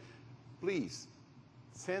data. Please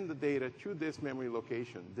send the data to this memory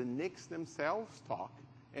location. The NICs themselves talk,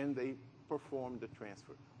 and they perform the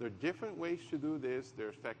transfer. There are different ways to do this.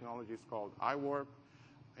 There's technologies called iWarp,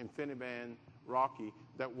 InfiniBand, Rocky,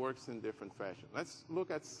 that works in different fashion. Let's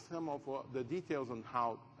look at some of the details on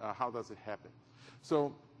how does it happen.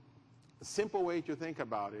 So a simple way to think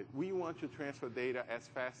about it, we want to transfer data as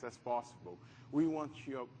fast as possible. We want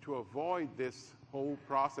you to avoid this whole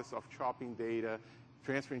process of chopping data,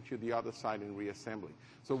 transferring to the other side and reassembling.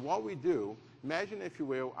 So what we do, imagine, if you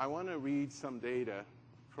will, I want to read some data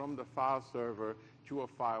from the file server to a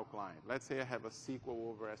file client. Let's say I have a SQL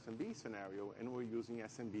over SMB scenario, and we're using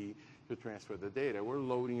SMB to transfer the data. We're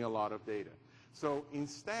loading a lot of data. So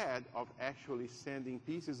instead of actually sending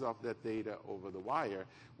pieces of that data over the wire,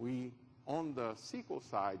 on the SQL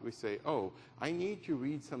side, we say, oh, I need to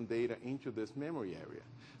read some data into this memory area.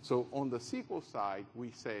 So on the SQL side,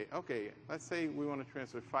 we say, okay, let's say we want to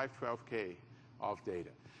transfer 512K of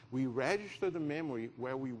data. We register the memory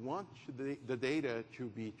where we want the data to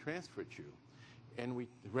be transferred to, and we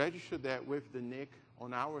register that with the NIC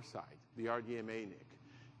on our side, the RDMA NIC.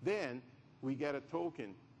 Then we get a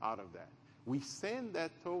token out of that. We send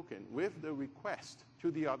that token with the request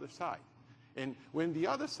to the other side. And when the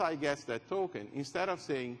other side gets that token, instead of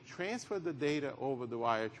saying, transfer the data over the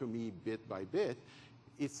wire to me bit by bit,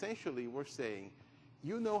 essentially we're saying,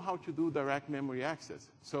 you know how to do direct memory access.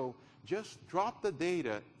 So just drop the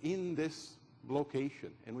data in this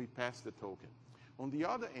location, and we pass the token. On the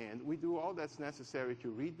other end, we do all that's necessary to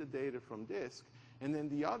read the data from disk, and then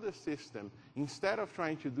the other system, instead of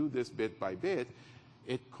trying to do this bit by bit,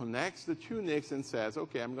 it connects the two NICs and says,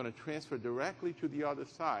 okay, I'm going to transfer directly to the other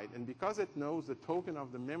side. And because it knows the token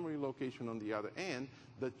of the memory location on the other end,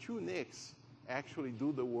 the two NICs actually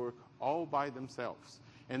do the work all by themselves.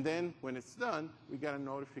 And then when it's done, we get a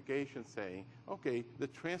notification saying, okay, the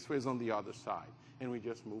transfer is on the other side. And we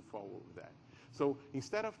just move forward with that. So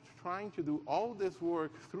instead of trying to do all this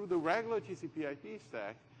work through the regular TCP/IP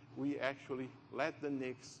stack, we actually let the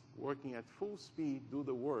NICs working at full speed do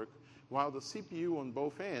the work, while the CPU on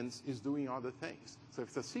both ends is doing other things. So if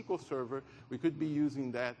it's a SQL server, we could be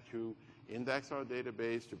using that to index our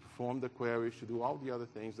database, to perform the queries, to do all the other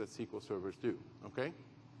things that SQL servers do, okay?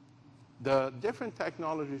 The different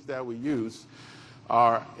technologies that we use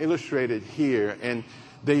are illustrated here, and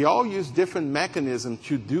they all use different mechanisms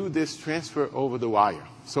to do this transfer over the wire.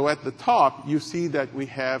 So at the top, you see that we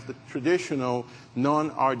have the traditional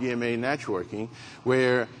non-RDMA networking,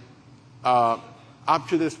 where up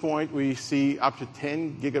to this point, we see up to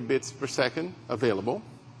 10 gigabits per second available.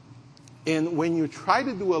 And when you try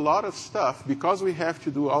to do a lot of stuff, because we have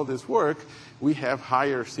to do all this work, we have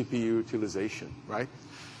higher CPU utilization, right?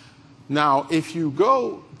 Now, if you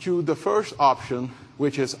go to the first option,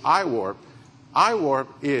 which is iWarp, iWarp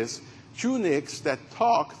is two NICs that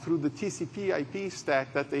talk through the TCP/IP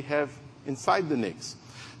stack that they have inside the NICs.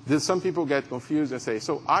 Some people get confused and say,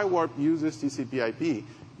 so iWarp uses TCP/IP?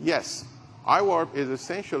 Yes. iWarp is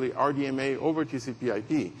essentially RDMA over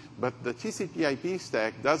TCP/IP, but the TCP/IP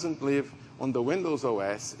stack doesn't live on the Windows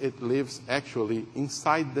OS. It lives actually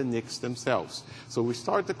inside the NICs themselves. So we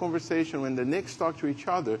start the conversation when the NICs talk to each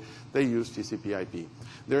other, they use TCP/IP.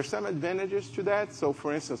 There are some advantages to that. So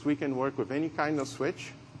for instance, we can work with any kind of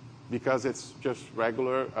switch because it's just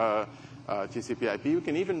regular TCP/IP. We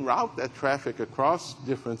can even route that traffic across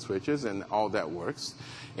different switches, and all that works.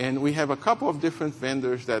 And we have a couple of different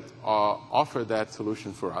vendors that offer that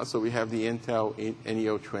solution for us. So we have the Intel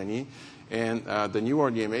NEO20, and the new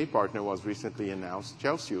RDMA partner was recently announced,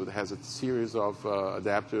 Chelsea, that has a series of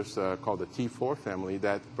adapters called the T4 family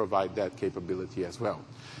that provide that capability as well.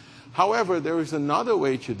 However, there is another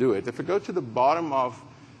way to do it. If we go to the bottom of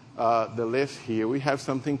the list here, we have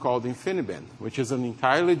something called InfiniBand, which is an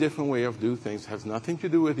entirely different way of doing things. It has nothing to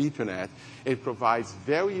do with Ethernet. It provides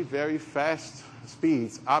very, very fast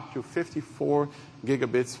speeds, up to 54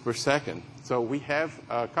 gigabits per second. So we have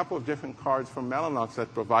a couple of different cards from Mellanox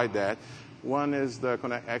that provide that. One is the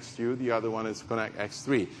Connect X2, the other one is Connect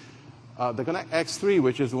X3. The Connect X3,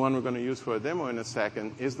 which is the one we're going to use for a demo in a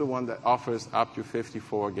second, is the one that offers up to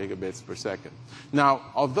 54 gigabits per second. Now,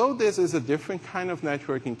 although this is a different kind of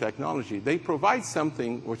networking technology, they provide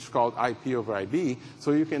something which is called IP over IP,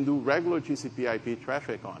 so you can do regular TCP IP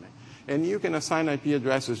traffic on it. And you can assign IP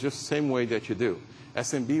addresses just the same way that you do.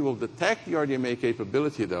 SMB will detect the RDMA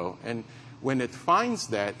capability, though, and when it finds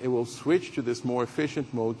that, it will switch to this more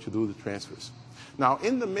efficient mode to do the transfers. Now,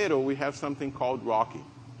 in the middle, we have something called Rocky,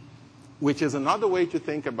 which is another way to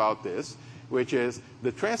think about this, which is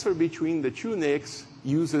the transfer between the two NICs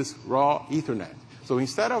uses raw Ethernet. So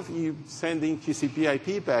instead of you sending TCP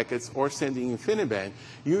IP packets or sending InfiniBand,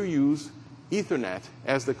 you use Ethernet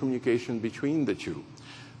as the communication between the two.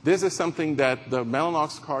 This is something that the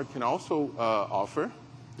Mellanox card can also offer.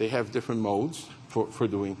 They have different modes for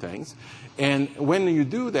doing things. And when you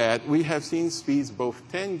do that, we have seen speeds both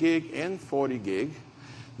 10 gig and 40 gig.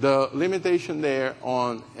 The limitation there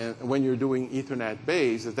on when you're doing Ethernet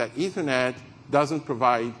base is that Ethernet doesn't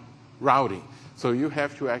provide routing. So you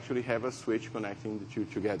have to actually have a switch connecting the two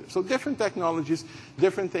together. So different technologies,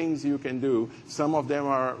 different things you can do. Some of them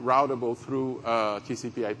are routable through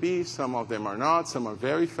TCP IP. Some of them are not. Some are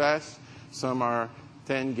very fast. Some are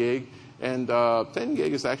 10 gig. And 10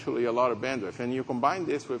 gig is actually a lot of bandwidth. And you combine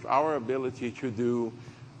this with our ability to do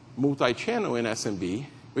multi-channel in SMB,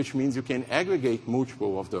 which means you can aggregate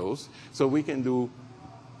multiple of those. So we can do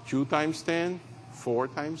 2 times 10, 4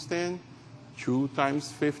 times 10, 2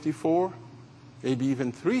 times 54, maybe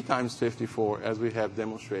even 3 times 54, as we have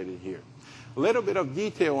demonstrated here. A little bit of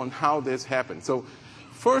detail on how this happens. So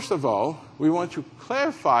first of all, we want to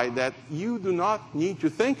clarify that you do not need to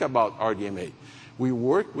think about RDMA. We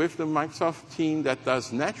work with the Microsoft team that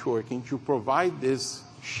does networking to provide this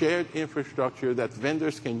shared infrastructure that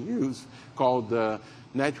vendors can use called the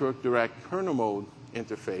Network Direct Kernel Mode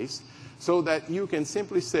interface, so that you can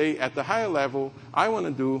simply say at the higher level, I want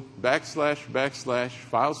to do //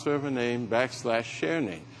 file server name / share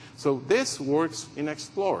name. So this works in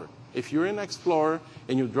Explorer. If you're in Explorer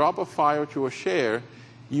and you drop a file to a share,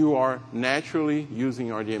 you are naturally using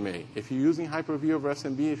RDMA. If you're using Hyper-V over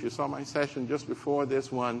SMB, if you saw my session just before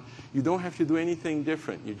this one, you don't have to do anything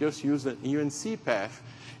different. You just use an UNC path,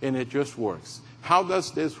 and it just works. How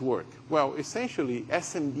does this work? Well, essentially,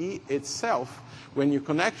 SMB itself, when you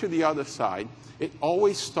connect to the other side, it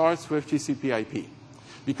always starts with TCP IP,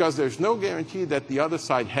 because there's no guarantee that the other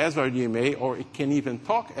side has RDMA or it can even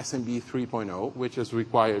talk SMB 3.0, which is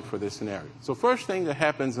required for this scenario. So first thing that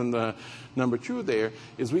happens in the number 2 there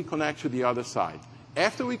is we connect to the other side.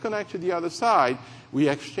 After we connect to the other side, we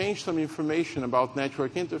exchange some information about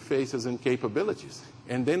network interfaces and capabilities.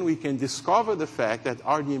 And then we can discover the fact that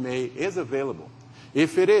RDMA is available.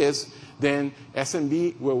 If it is, then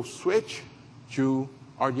SMB will switch to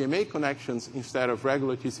RDMA connections instead of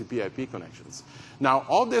regular TCP IP connections. Now,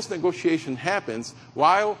 all this negotiation happens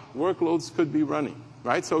while workloads could be running,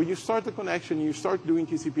 right? So you start the connection, you start doing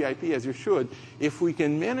TCP IP as you should. If we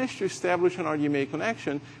can manage to establish an RDMA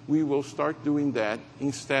connection, we will start doing that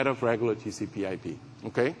instead of regular TCP IP,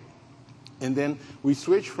 okay? And then we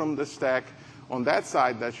switch from the stack on that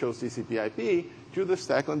side that shows TCP IP to the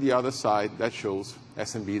stack on the other side that shows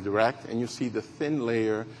SMB direct, and you see the thin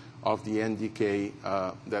layer of the NDK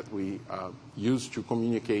that we use to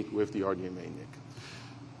communicate with the RDMA NIC.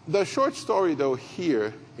 The short story, though,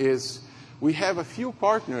 here is we have a few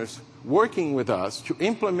partners working with us to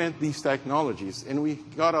implement these technologies, and we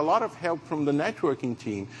got a lot of help from the networking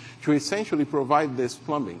team to essentially provide this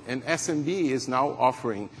plumbing. And SMB is now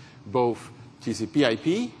offering both TCP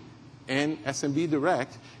IP and SMB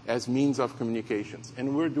direct as means of communications.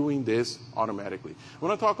 And we're doing this automatically. I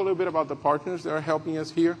want to talk a little bit about the partners that are helping us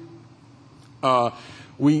here.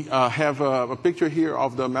 We have a picture here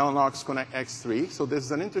of the Mellanox Connect X3. So this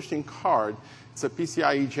is an interesting card. It's a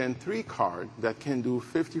PCIe Gen 3 card that can do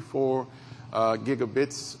 54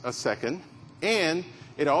 gigabits a second. And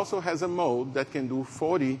it also has a mode that can do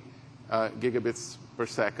 40 gigabits per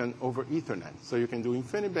second over Ethernet. So you can do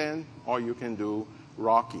InfiniBand or you can do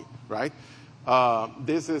Rocky, right?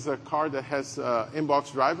 This is a card that has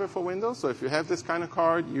inbox driver for Windows. So if you have this kind of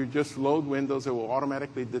card, you just load Windows. It will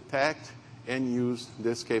automatically detect and use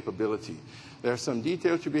this capability. There's some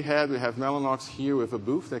detail to be had. We have Mellanox here with a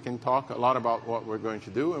booth that can talk a lot about what we're going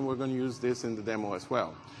to do, and we're going to use this in the demo as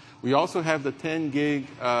well. We also have the 10 gig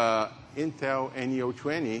Intel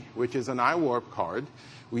Neo20, which is an iWarp card.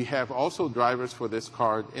 We have also drivers for this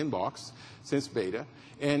card in box since beta.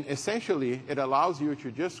 And essentially, it allows you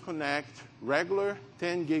to just connect regular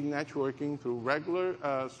 10 gig networking through regular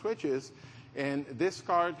switches. And this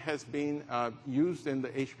card has been used in the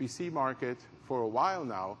HPC market for a while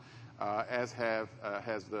now, as has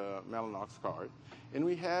the Mellanox card. And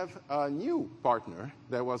we have a new partner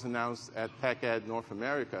that was announced at TechEd North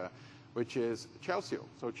America, which is Chelsio.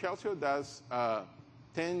 So Chelsio does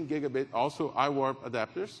 10 gigabit also iWarp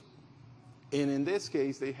adapters. And in this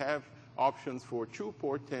case, they have options for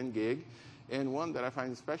 2-port 10 gig. And one that I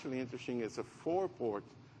find especially interesting is a 4-port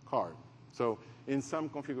card. So in some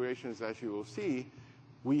configurations, as you will see,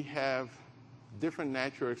 we have different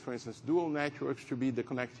networks, for instance, dual networks to be the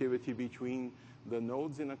connectivity between the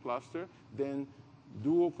nodes in a cluster, then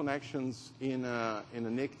dual connections in a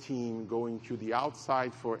NIC team going to the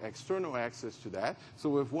outside for external access to that. So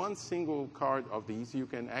with one single card of these, you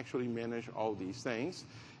can actually manage all these things.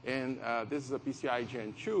 And this is a PCI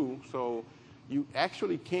Gen 2, so you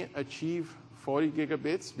actually can't achieve 40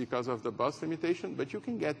 gigabits because of the bus limitation, but you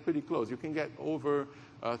can get pretty close. You can get over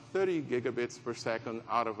 30 gigabits per second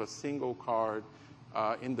out of a single card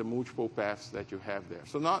in the multiple paths that you have there.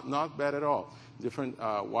 So not bad at all, different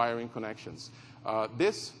wiring connections.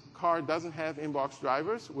 This card doesn't have inbox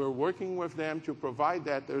drivers. We're working with them to provide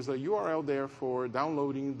that. There's a URL there for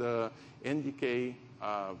downloading the NDK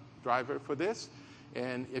driver for this.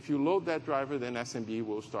 And if you load that driver, then SMB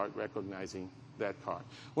will start recognizing that card.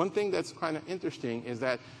 One thing that's kind of interesting is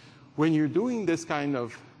that when you're doing this kind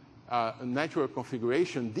of network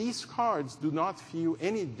configuration, these cards do not feel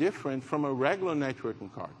any different from a regular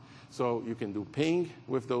networking card. So you can do ping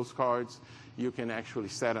with those cards. You can actually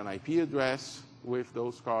set an IP address with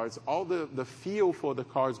those cards. All the feel for the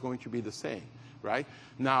card is going to be the same, right?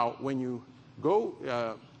 Now, when you go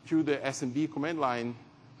to the SMB command line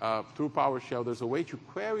through PowerShell, there's a way to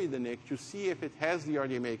query the NIC to see if it has the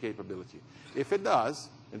RDMA capability. If it does,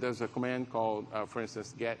 and there's a command called, for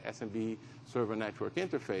instance, get SMB server network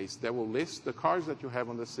interface that will list the cards that you have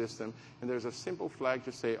on the system, and there's a simple flag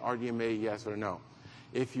to say RDMA yes or no.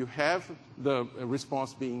 If you have the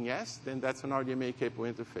response being yes, then that's an RDMA capable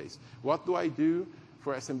interface. What do I do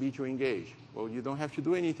for SMB to engage? Well, you don't have to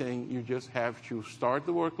do anything. You just have to start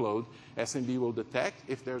the workload. SMB will detect.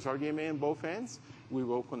 If there's RDMA on both ends, we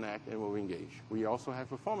will connect and we'll engage. We also have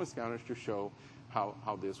performance counters to show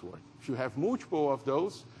how this works. If you have multiple of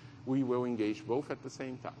those, we will engage both at the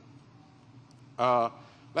same time.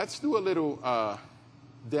 Let's do a little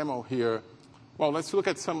demo here. Well, let's look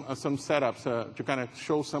at some setups to kind of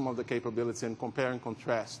show some of the capabilities and compare and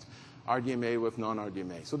contrast RDMA with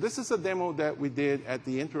non-RDMA. So this is a demo that we did at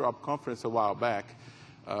the Interop conference a while back.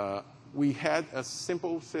 We had a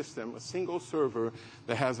simple system, a single server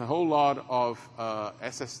that has a whole lot of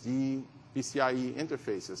SSD, PCIe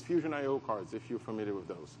interfaces, Fusion I/O cards, if you're familiar with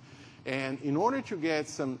those. And in order to get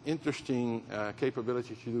some interesting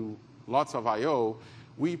capability to do lots of I/O,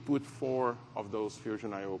 we put 4 of those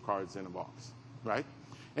Fusion I/O cards in a box, right?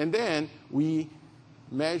 And then we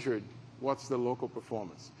measured what's the local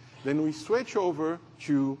performance. Then we switch over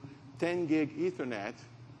to 10 gig Ethernet,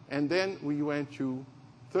 and then we went to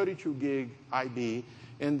 32 gig IB,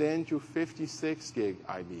 and then to 56 gig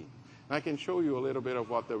IB. And I can show you a little bit of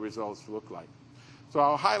what the results look like. So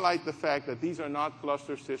I'll highlight the fact that these are not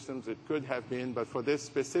cluster systems. It could have been, but for this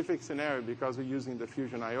specific scenario, because we're using the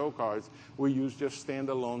Fusion I/O cards, we use just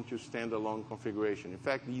standalone to standalone configuration. In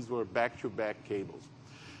fact, these were back-to-back cables.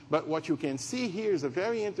 But what you can see here is a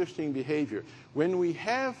very interesting behavior. When we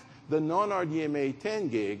have the non-RDMA 10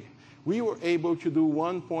 gig, we were able to do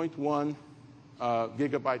 1.1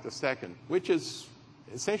 gigabyte a second, which is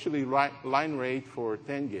essentially line rate for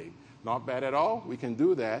 10 gig. Not bad at all. We can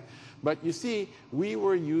do that. But you see, we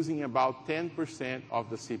were using about 10% of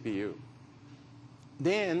the CPU.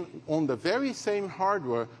 Then, on the very same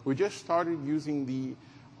hardware, we just started using the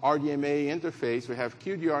RDMA interface. We have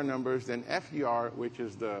QDR numbers, then FDR, which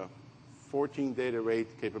is the 14 data rate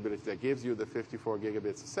capability that gives you the 54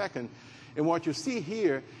 gigabits a second. And what you see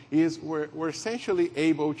here is we're essentially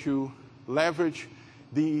able to leverage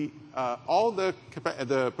all the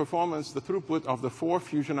performance, the throughput of the 4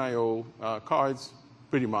 Fusion I/O cards,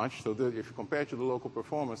 pretty much. So if you compare to the local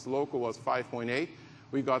performance, the local was 5.8.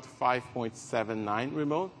 We got 5.79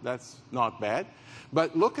 remote. That's not bad.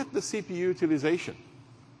 But look at the CPU utilization.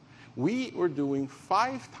 We were doing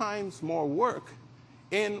 5 times more work,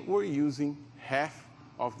 and we're using half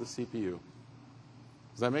of the CPU.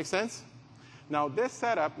 Does that make sense? Now, this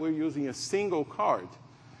setup, we're using a single card.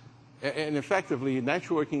 And effectively,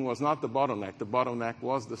 networking was not the bottleneck. The bottleneck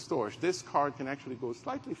was the storage. This card can actually go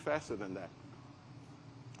slightly faster than that.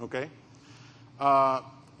 Okay?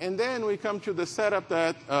 And then we come to the setup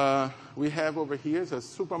that we have over here. It's a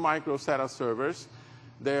Supermicro set of servers.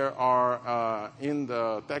 There are, in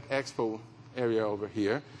the Tech Expo area over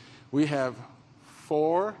here, we have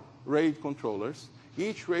 4 RAID controllers.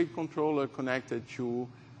 Each RAID controller connected to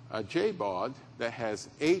a JBOD that has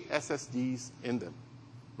 8 SSDs in them,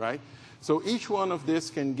 right? So each one of this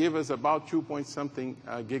can give us about 2-point-something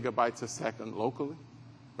gigabytes a second locally,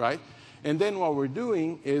 right? And then what we're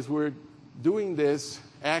doing is we're doing this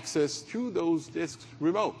access to those disks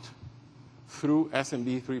remote through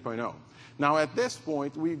SMB 3.0. Now, at this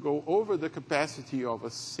point, we go over the capacity of a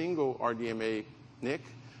single RDMA NIC,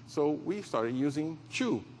 so we started using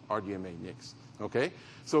 2 RDMA NICs, okay?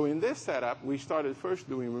 So in this setup, we started first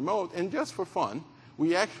doing remote, and just for fun,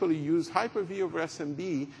 we actually use Hyper-V over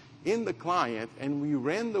SMB in the client, and we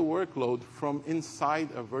ran the workload from inside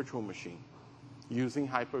a virtual machine using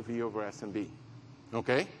Hyper-V over SMB,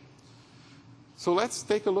 okay? So let's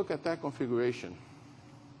take a look at that configuration.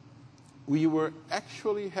 We were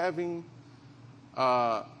actually having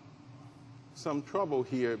some trouble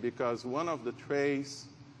here because one of the trays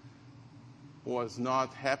was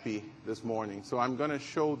not happy this morning. So I'm going to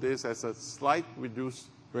show this as a slight reduced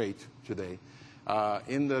rate today.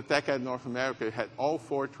 In the TechEd North America, it had all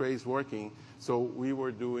 4 trays working, so we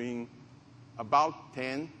were doing about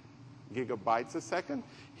 10 gigabytes a second.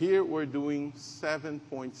 Here we're doing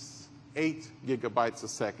 7.8 gigabytes a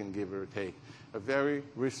second, give or take. A very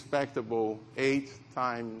respectable 8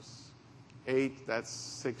 times 8, that's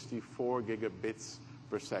 64 gigabits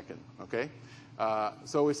per second, okay?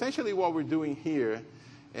 So essentially what we're doing here,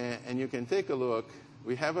 and you can take a look,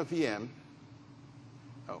 we have a VM.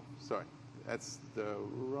 Oh, sorry, that's the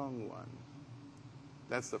wrong one.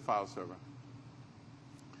 That's the file server.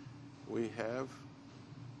 We have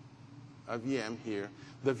a VM here.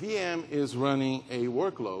 The VM is running a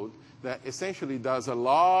workload that essentially does a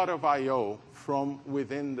lot of I/O from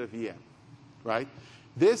within the VM, right?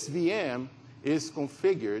 This VM is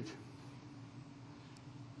configured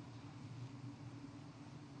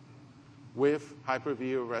with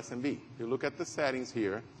Hyper-V over SMB. If you look at the settings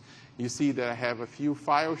here, you see that I have a few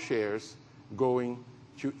file shares going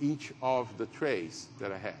to each of the trays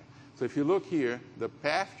that I have. So if you look here, the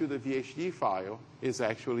path to the VHD file is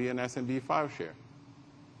actually an SMB file share,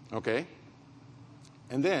 okay?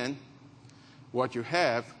 And then what you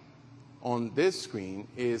have on this screen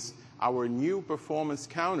is our new performance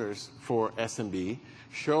counters for SMB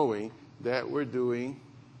showing that we're doing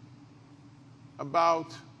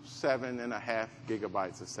about 7.5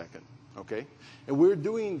 gigabytes a second, okay? And we're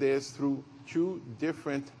doing this through 2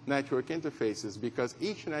 different network interfaces because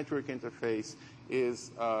each network interface is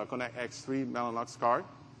Connect X3 Mellanox card.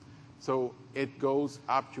 So it goes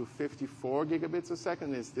up to 54 gigabits a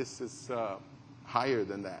second. This is higher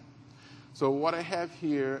than that. So what I have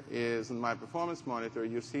here is in my performance monitor,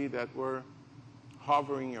 you see that we're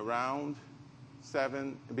hovering around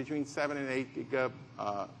between 7 and 8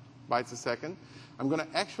 gigabytes a second. I'm going to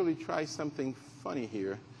actually try something funny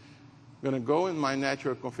here. I'm going to go in my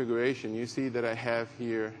network configuration. You see that I have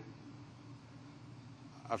here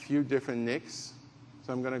a few different NICs.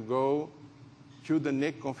 So I'm going to go to the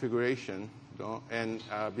NIC configuration. And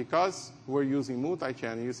because we're using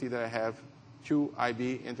multi-channel, you see that I have 2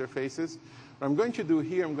 IB interfaces. What I'm going to do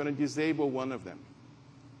here, I'm going to disable one of them.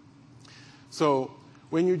 So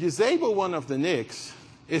when you disable one of the NICs,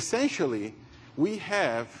 essentially, we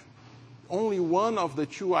have only one of the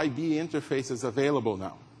 2 IB interfaces available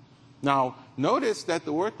now. Now, notice that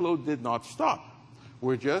the workload did not stop.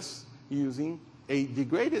 We're just using a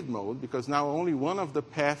degraded mode because now only one of the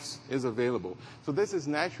paths is available. So this is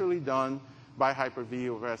naturally done by Hyper-V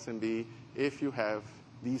over SMB if you have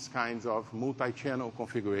these kinds of multi-channel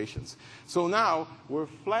configurations. So now we're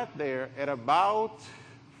flat there at about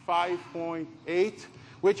 5.8,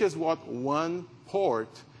 which is what 1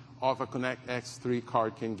 port of a Connect X3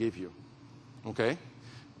 card can give you, okay?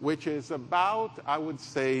 Which is about, I would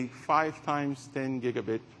say, 5 times 10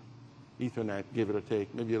 gigabit Ethernet, give it or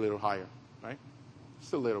take, maybe a little higher, right?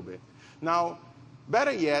 Just a little bit. Now,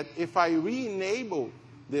 better yet, if I re-enable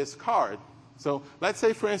this card, so let's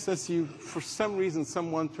say, for instance, for some reason,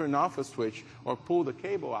 someone turned off a switch or pulled a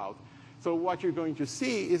cable out. So what you're going to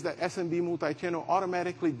see is that SMB multi-channel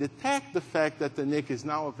automatically detect the fact that the NIC is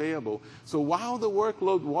now available. So while the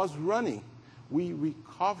workload was running, we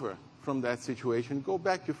recover from that situation, go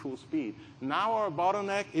back to full speed. Now our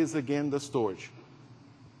bottleneck is, again, the storage.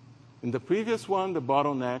 In the previous one, the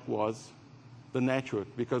bottleneck was the network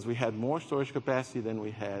because we had more storage capacity than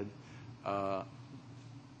we had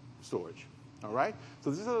storage. All right? So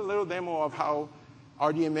this is a little demo of how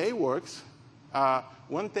RDMA works.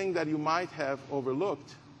 One thing that you might have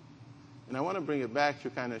overlooked, and I want to bring it back to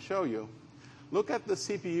kind of show you, look at the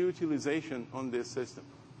CPU utilization on this system.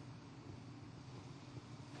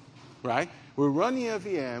 Right? We're running a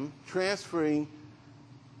VM transferring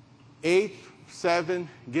 8, 7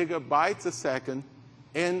 gigabytes a second,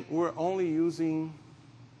 and we're only using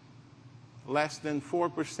less than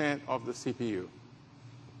 4% of the CPU.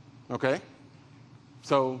 Okay?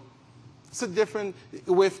 So it's a different,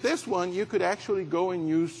 with this one, you could actually go and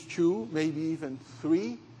use 2, maybe even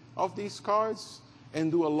 3 of these cards and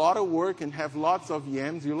do a lot of work and have lots of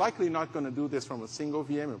VMs. You're likely not going to do this from a single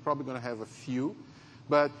VM. You're probably going to have a few.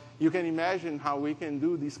 But you can imagine how we can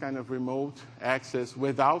do this kind of remote access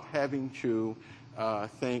without having to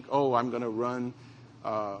think, oh, I'm going to run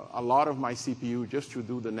a lot of my CPU just to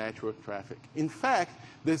do the network traffic. In fact,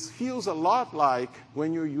 this feels a lot like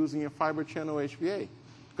when you're using a fiber channel HBA,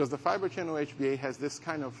 because the fiber channel HBA has this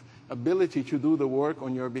kind of ability to do the work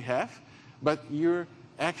on your behalf, but you're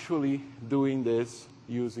actually doing this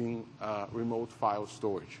using remote file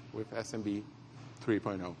storage with SMB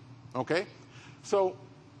 3.0. Okay? So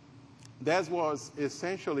that was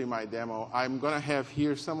essentially my demo. I'm going to have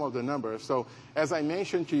here some of the numbers. So as I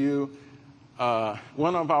mentioned to you,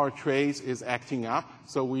 one of our trays is acting up,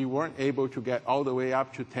 so we weren't able to get all the way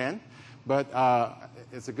up to 10. But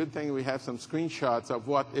it's a good thing we have some screenshots of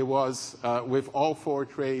what it was with all 4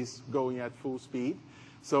 trays going at full speed.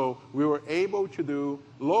 So we were able to do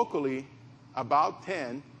locally about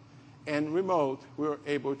 10, and remote we were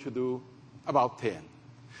able to do about 10.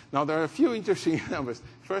 Now, there are a few interesting numbers.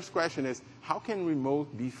 First question is, how can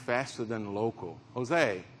remote be faster than local?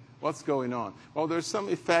 Jose, what's going on? Well, there's some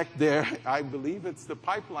effect there. I believe it's the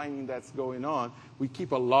pipelining that's going on. We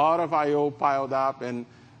keep a lot of I/O piled up, and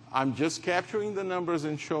I'm just capturing the numbers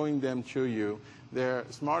and showing them to you. There are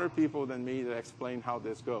smarter people than me that explain how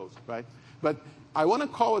this goes, right? But I want to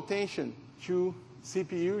call attention to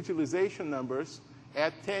CPU utilization numbers.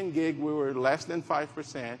 At 10 gig, we were less than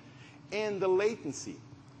 5%. And the latency.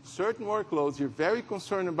 Certain workloads, you're very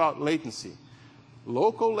concerned about latency.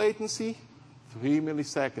 Local latency, 3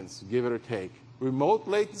 milliseconds, give it or take. Remote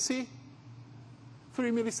latency, 3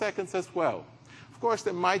 milliseconds as well. Of course,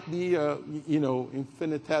 there might be a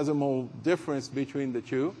infinitesimal difference between the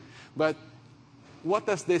two. But what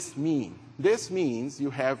does this mean? This means you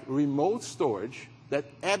have remote storage that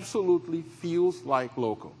absolutely feels like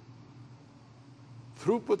local.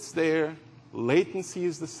 Throughput's there, latency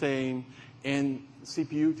is the same, and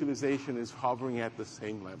CPU utilization is hovering at the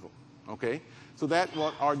same level. Okay? So that's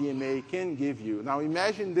what RDMA can give you. Now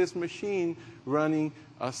imagine this machine running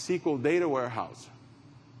a SQL data warehouse,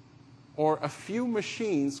 or a few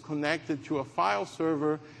machines connected to a file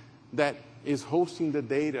server that is hosting the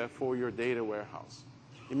data for your data warehouse.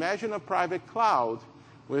 Imagine a private cloud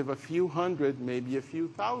with a few hundred, maybe a few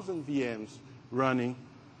thousand VMs running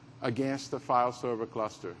against the file server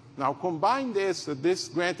cluster. Now combine this,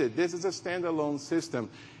 granted, this is a standalone system.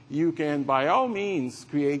 You can, by all means,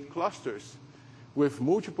 create clusters with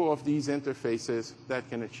multiple of these interfaces that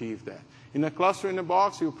can achieve that. In a cluster in a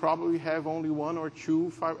box, you'll probably have only 1 or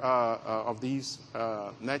 2 of these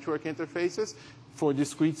network interfaces. For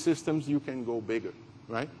discrete systems, you can go bigger,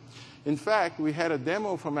 right? In fact, we had a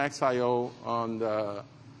demo from XIO on the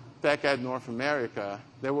TechEd North America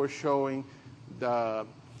that were showing the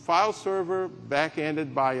file server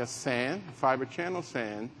back-ended by a SAN, fiber channel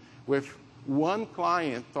SAN, with one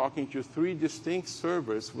client talking to 3 distinct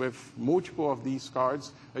servers with multiple of these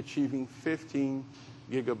cards achieving 15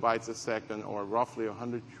 gigabytes a second, or roughly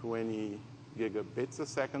 120 gigabits a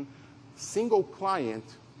second. Single client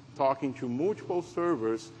talking to multiple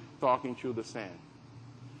servers talking to the SAN.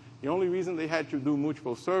 The only reason they had to do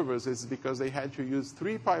multiple servers is because they had to use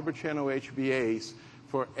 3 fiber channel HBAs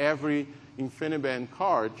for every InfiniBand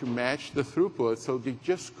card to match the throughput, so they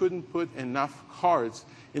just couldn't put enough cards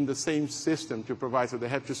in the same system to provide, so they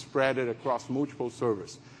had to spread it across multiple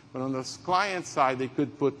servers. But on the client side, they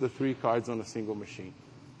could put the 3 cards on a single machine.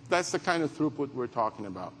 That's the kind of throughput we're talking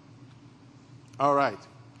about. All right.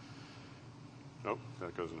 Oh,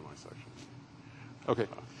 that goes into my section. Okay.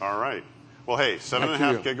 All right. Well, hey,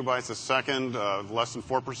 7.5 gigabytes a second, less than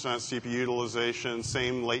 4% CPU utilization,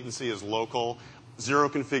 same latency as local, 0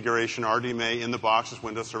 configuration, RDMA in the box is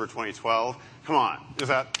Windows Server 2012. Come on,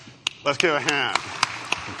 let's give a hand.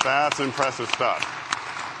 That's impressive stuff.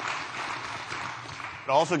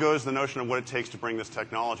 also goes to the notion of what it takes to bring this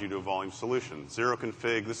technology to a volume solution. Zero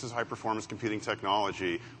config, this is high performance computing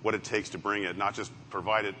technology, what it takes to bring it, not just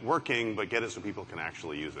provide it working, but get it so people can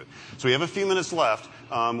actually use it. So we have a few minutes left.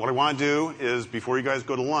 What I want to do is, before you guys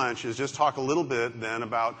go to lunch, is just talk a little bit then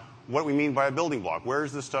about what we mean by a building block. Where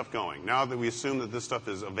is this stuff going? Now that we assume that this stuff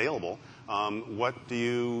is available, what do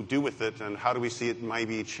you do with it, and how do we see it might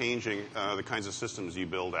be changing the kinds of systems you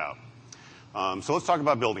build out? So let's talk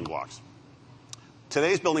about building blocks.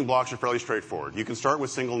 Today's building blocks are fairly straightforward. You can start with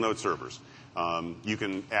single node servers. You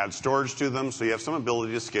can add storage to them, so you have some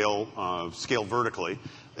ability to scale vertically.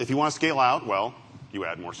 If you want to scale out, well, you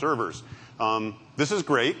add more servers. This is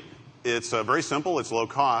great. It's very simple. It's low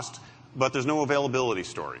cost, but there's no availability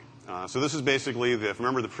story. So this is basically, if you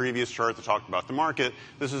remember the previous chart that talked about the market,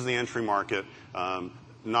 this is the entry market,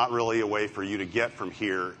 not really a way for you to get from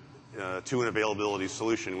here to an availability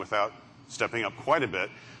solution without stepping up quite a bit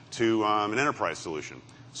to an enterprise solution.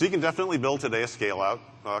 So you can definitely build today a scale-out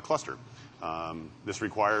cluster. This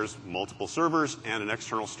requires multiple servers and an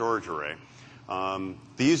external storage array.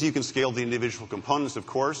 These you can scale the individual components, of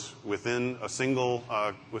course, within a single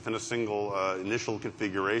initial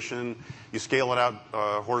configuration. You scale it out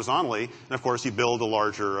horizontally, and of course you build a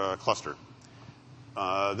larger cluster.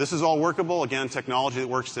 This is all workable. Again, technology that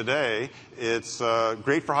works today. It's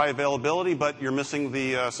great for high availability, but you're missing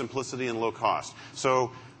the simplicity and low cost.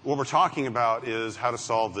 So what we're talking about is how to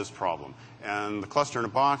solve this problem. And the cluster in a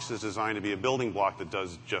box is designed to be a building block that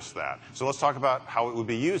does just that. So let's talk about how it would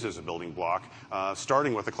be used as a building block,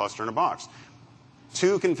 starting with a cluster in a box.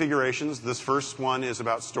 Two configurations. This first one is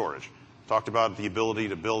about storage. Talked about the ability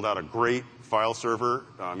to build out a great file server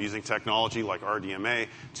using technology like RDMA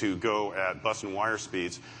to go at bus and wire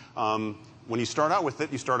speeds. When you start out with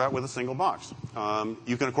it, you start out with a single box.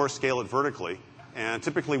 You can, of course, scale it vertically. And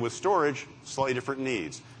typically with storage, slightly different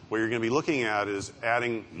needs. What you're going to be looking at is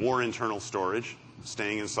adding more internal storage,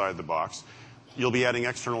 staying inside the box. You'll be adding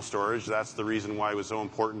external storage. That's the reason why it was so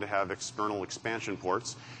important to have external expansion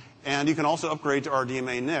ports. And you can also upgrade to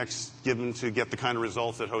RDMA NICs to get the kind of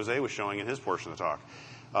results that Jose was showing in his portion of the talk.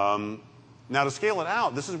 Now, to scale it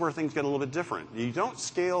out, this is where things get a little bit different. You don't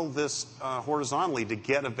scale this horizontally to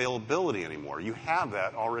get availability anymore. You have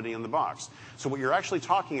that already in the box. So what you're actually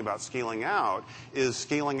talking about scaling out is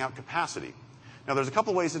scaling out capacity. Now, there's a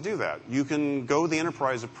couple ways to do that. You can go the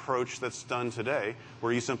enterprise approach that's done today,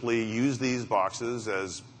 where you simply use these boxes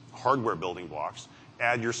as hardware building blocks,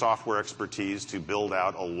 add your software expertise to build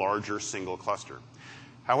out a larger single cluster.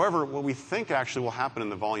 However, what we think actually will happen in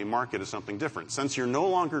the volume market is something different. Since you're no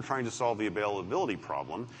longer trying to solve the availability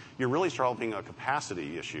problem, you're really solving a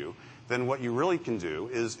capacity issue, then what you really can do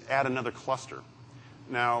is add another cluster.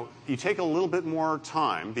 Now, you take a little bit more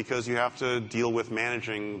time because you have to deal with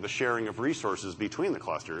managing the sharing of resources between the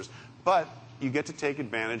clusters, but you get to take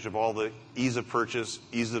advantage of all the ease of purchase,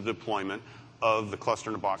 ease of deployment of the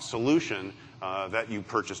cluster-in-a-box solution that you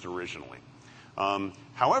purchased originally.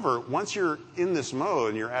 However, once you're in this mode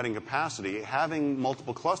and you're adding capacity, having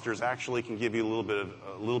multiple clusters actually can give you a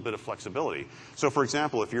little bit of flexibility. So, for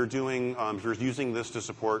example, if you're using this to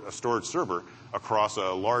support a storage server across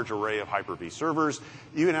a large array of Hyper-V servers,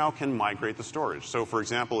 you now can migrate the storage. So, for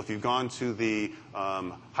example, if you've gone to the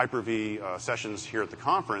Hyper-V sessions here at the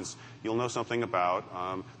conference, you'll know something about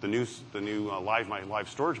the new live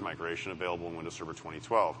storage migration available in Windows Server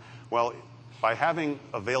 2012. Well, by having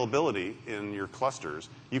availability in your clusters,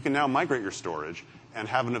 you can now migrate your storage and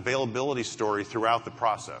have an availability story throughout the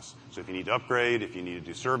process. So if you need to upgrade, if you need to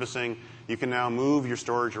do servicing, you can now move your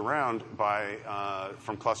storage around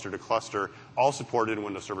from cluster to cluster, all supported in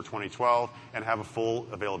Windows Server 2012, and have a full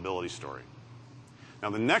availability story.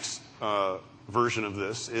 Now, the next version of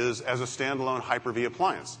this is as a standalone Hyper-V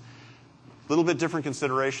appliance. A little bit different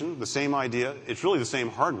consideration, the same idea. It's really the same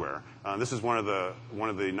hardware. This is one of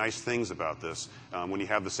the nice things about this. When you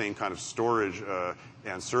have the same kind of storage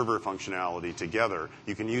and server functionality together,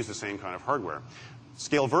 you can use the same kind of hardware.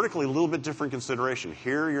 Scale vertically, a little bit different consideration.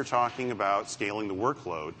 Here you're talking about scaling the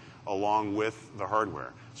workload along with the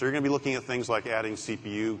hardware. So you're going to be looking at things like adding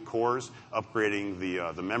CPU cores, upgrading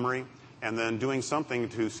the memory, and then doing something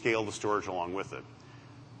to scale the storage along with it.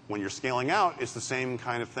 When you're scaling out, it's the same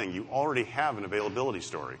kind of thing. You already have an availability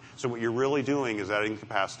story. So what you're really doing is adding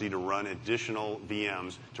capacity to run additional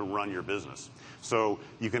VMs to run your business. So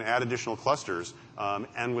you can add additional clusters,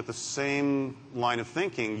 and with the same line of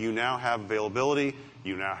thinking, you now have availability,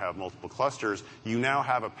 you now have multiple clusters, you now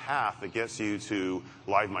have a path that gets you to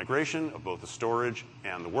live migration of both the storage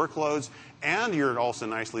and the workloads, and you're also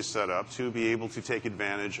nicely set up to be able to take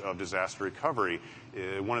advantage of disaster recovery.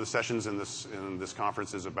 One of the sessions in this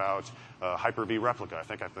conference is about Hyper-V Replica. I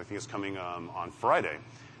think it's coming on Friday.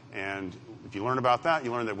 And if you learn about that,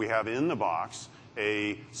 you learn that we have in the box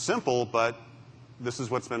a simple, but this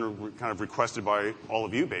is what's been kind of requested by all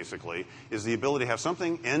of you basically, is the ability to have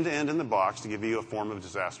something end-to-end in the box to give you a form of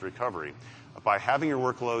disaster recovery. By having your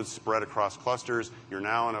workloads spread across clusters, you're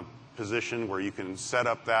now in a position where you can set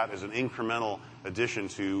up that as an incremental addition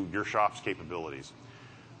to your shop's capabilities.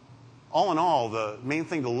 All in all, the main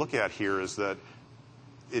thing to look at here is that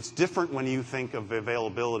it's different when you think of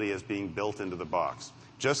availability as being built into the box.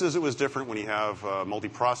 Just as it was different when you have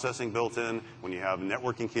multi-processing built in, when you have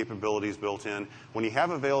networking capabilities built in, when you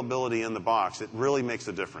have availability in the box, it really makes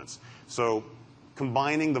a difference. So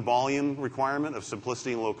combining the volume requirement of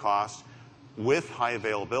simplicity and low cost with high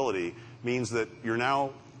availability means that you're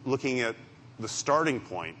now looking at the starting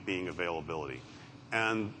point being availability.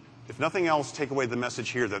 And if nothing else, take away the message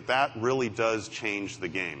here that that really does change the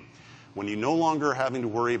game. When you no longer having to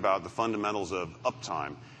worry about the fundamentals of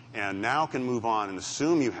uptime, and now can move on and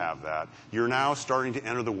assume you have that, you're now starting to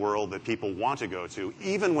enter the world that people want to go to,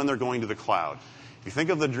 even when they're going to the cloud. If you think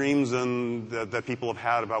of the dreams that people have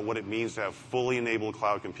had about what it means to have fully enabled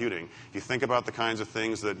cloud computing, if you think about the kinds of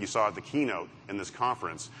things that you saw at the keynote in this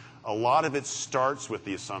conference, a lot of it starts with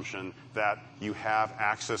the assumption that you have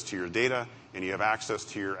access to your data and you have access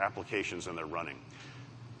to your applications and they're running.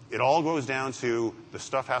 It all goes down to the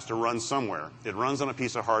stuff has to run somewhere. It runs on a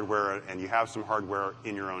piece of hardware, and you have some hardware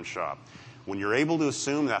in your own shop. When you're able to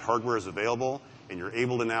assume that hardware is available, and you're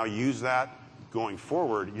able to now use that going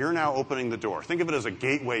forward, you're now opening the door. Think of it as a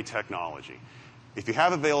gateway technology. If you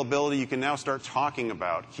have availability, you can now start talking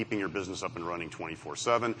about keeping your business up and running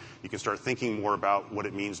 24/7. You can start thinking more about what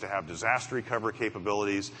it means to have disaster recovery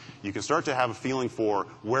capabilities. You can start to have a feeling for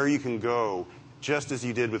where you can go, just as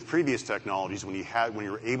you did with previous technologies when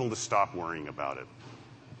you were able to stop worrying about it.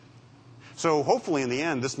 So hopefully in the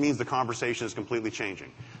end, this means the conversation is completely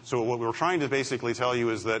changing. So what we're trying to basically tell you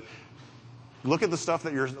is that look at the stuff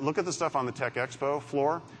on the Tech Expo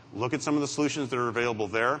floor. Look at some of the solutions that are available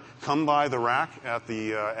there. Come by the rack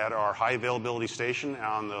at our high availability station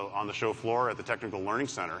on the show floor at the Technical Learning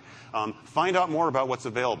Center. Find out more about what's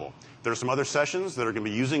available. There are some other sessions that are going to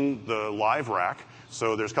be using the live rack.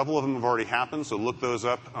 So there's a couple of them have already happened, so look those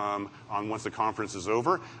up once the conference is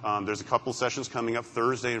over. There's a couple sessions coming up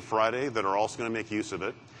Thursday and Friday that are also going to make use of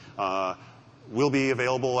it. We'll be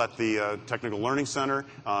available at the Technical Learning Center,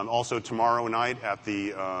 also tomorrow night at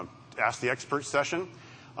the Ask the Expert session.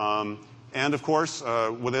 And of course,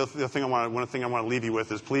 one thing I want to leave you with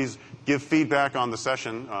is please give feedback on the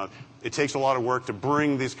session. It takes a lot of work to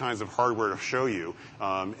bring these kinds of hardware to show you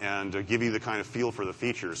and give you the kind of feel for the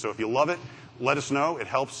features. So if you love it, let us know. It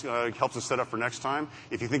helps us set up for next time.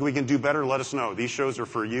 If you think we can do better, let us know. These shows are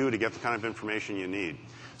for you to get the kind of information you need.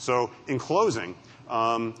 So in closing,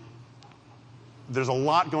 there's a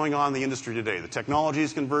lot going on in the industry today. The technology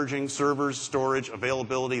is converging, servers, storage,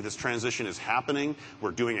 availability. This transition is happening.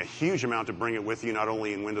 We're doing a huge amount to bring it with you, not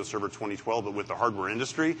only in Windows Server 2012, but with the hardware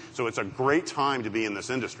industry. So it's a great time to be in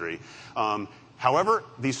this industry. However,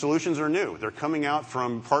 these solutions are new. They're coming out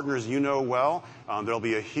from partners you know well. There'll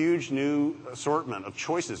be a huge new assortment of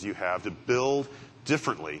choices you have to build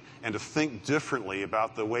differently and to think differently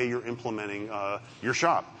about the way you're implementing your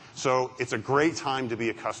shop. So it's a great time to be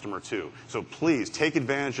a customer too. So please take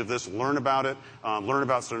advantage of this, learn about it, learn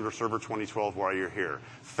about Server 2012 while you're here.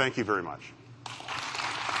 Thank you very much.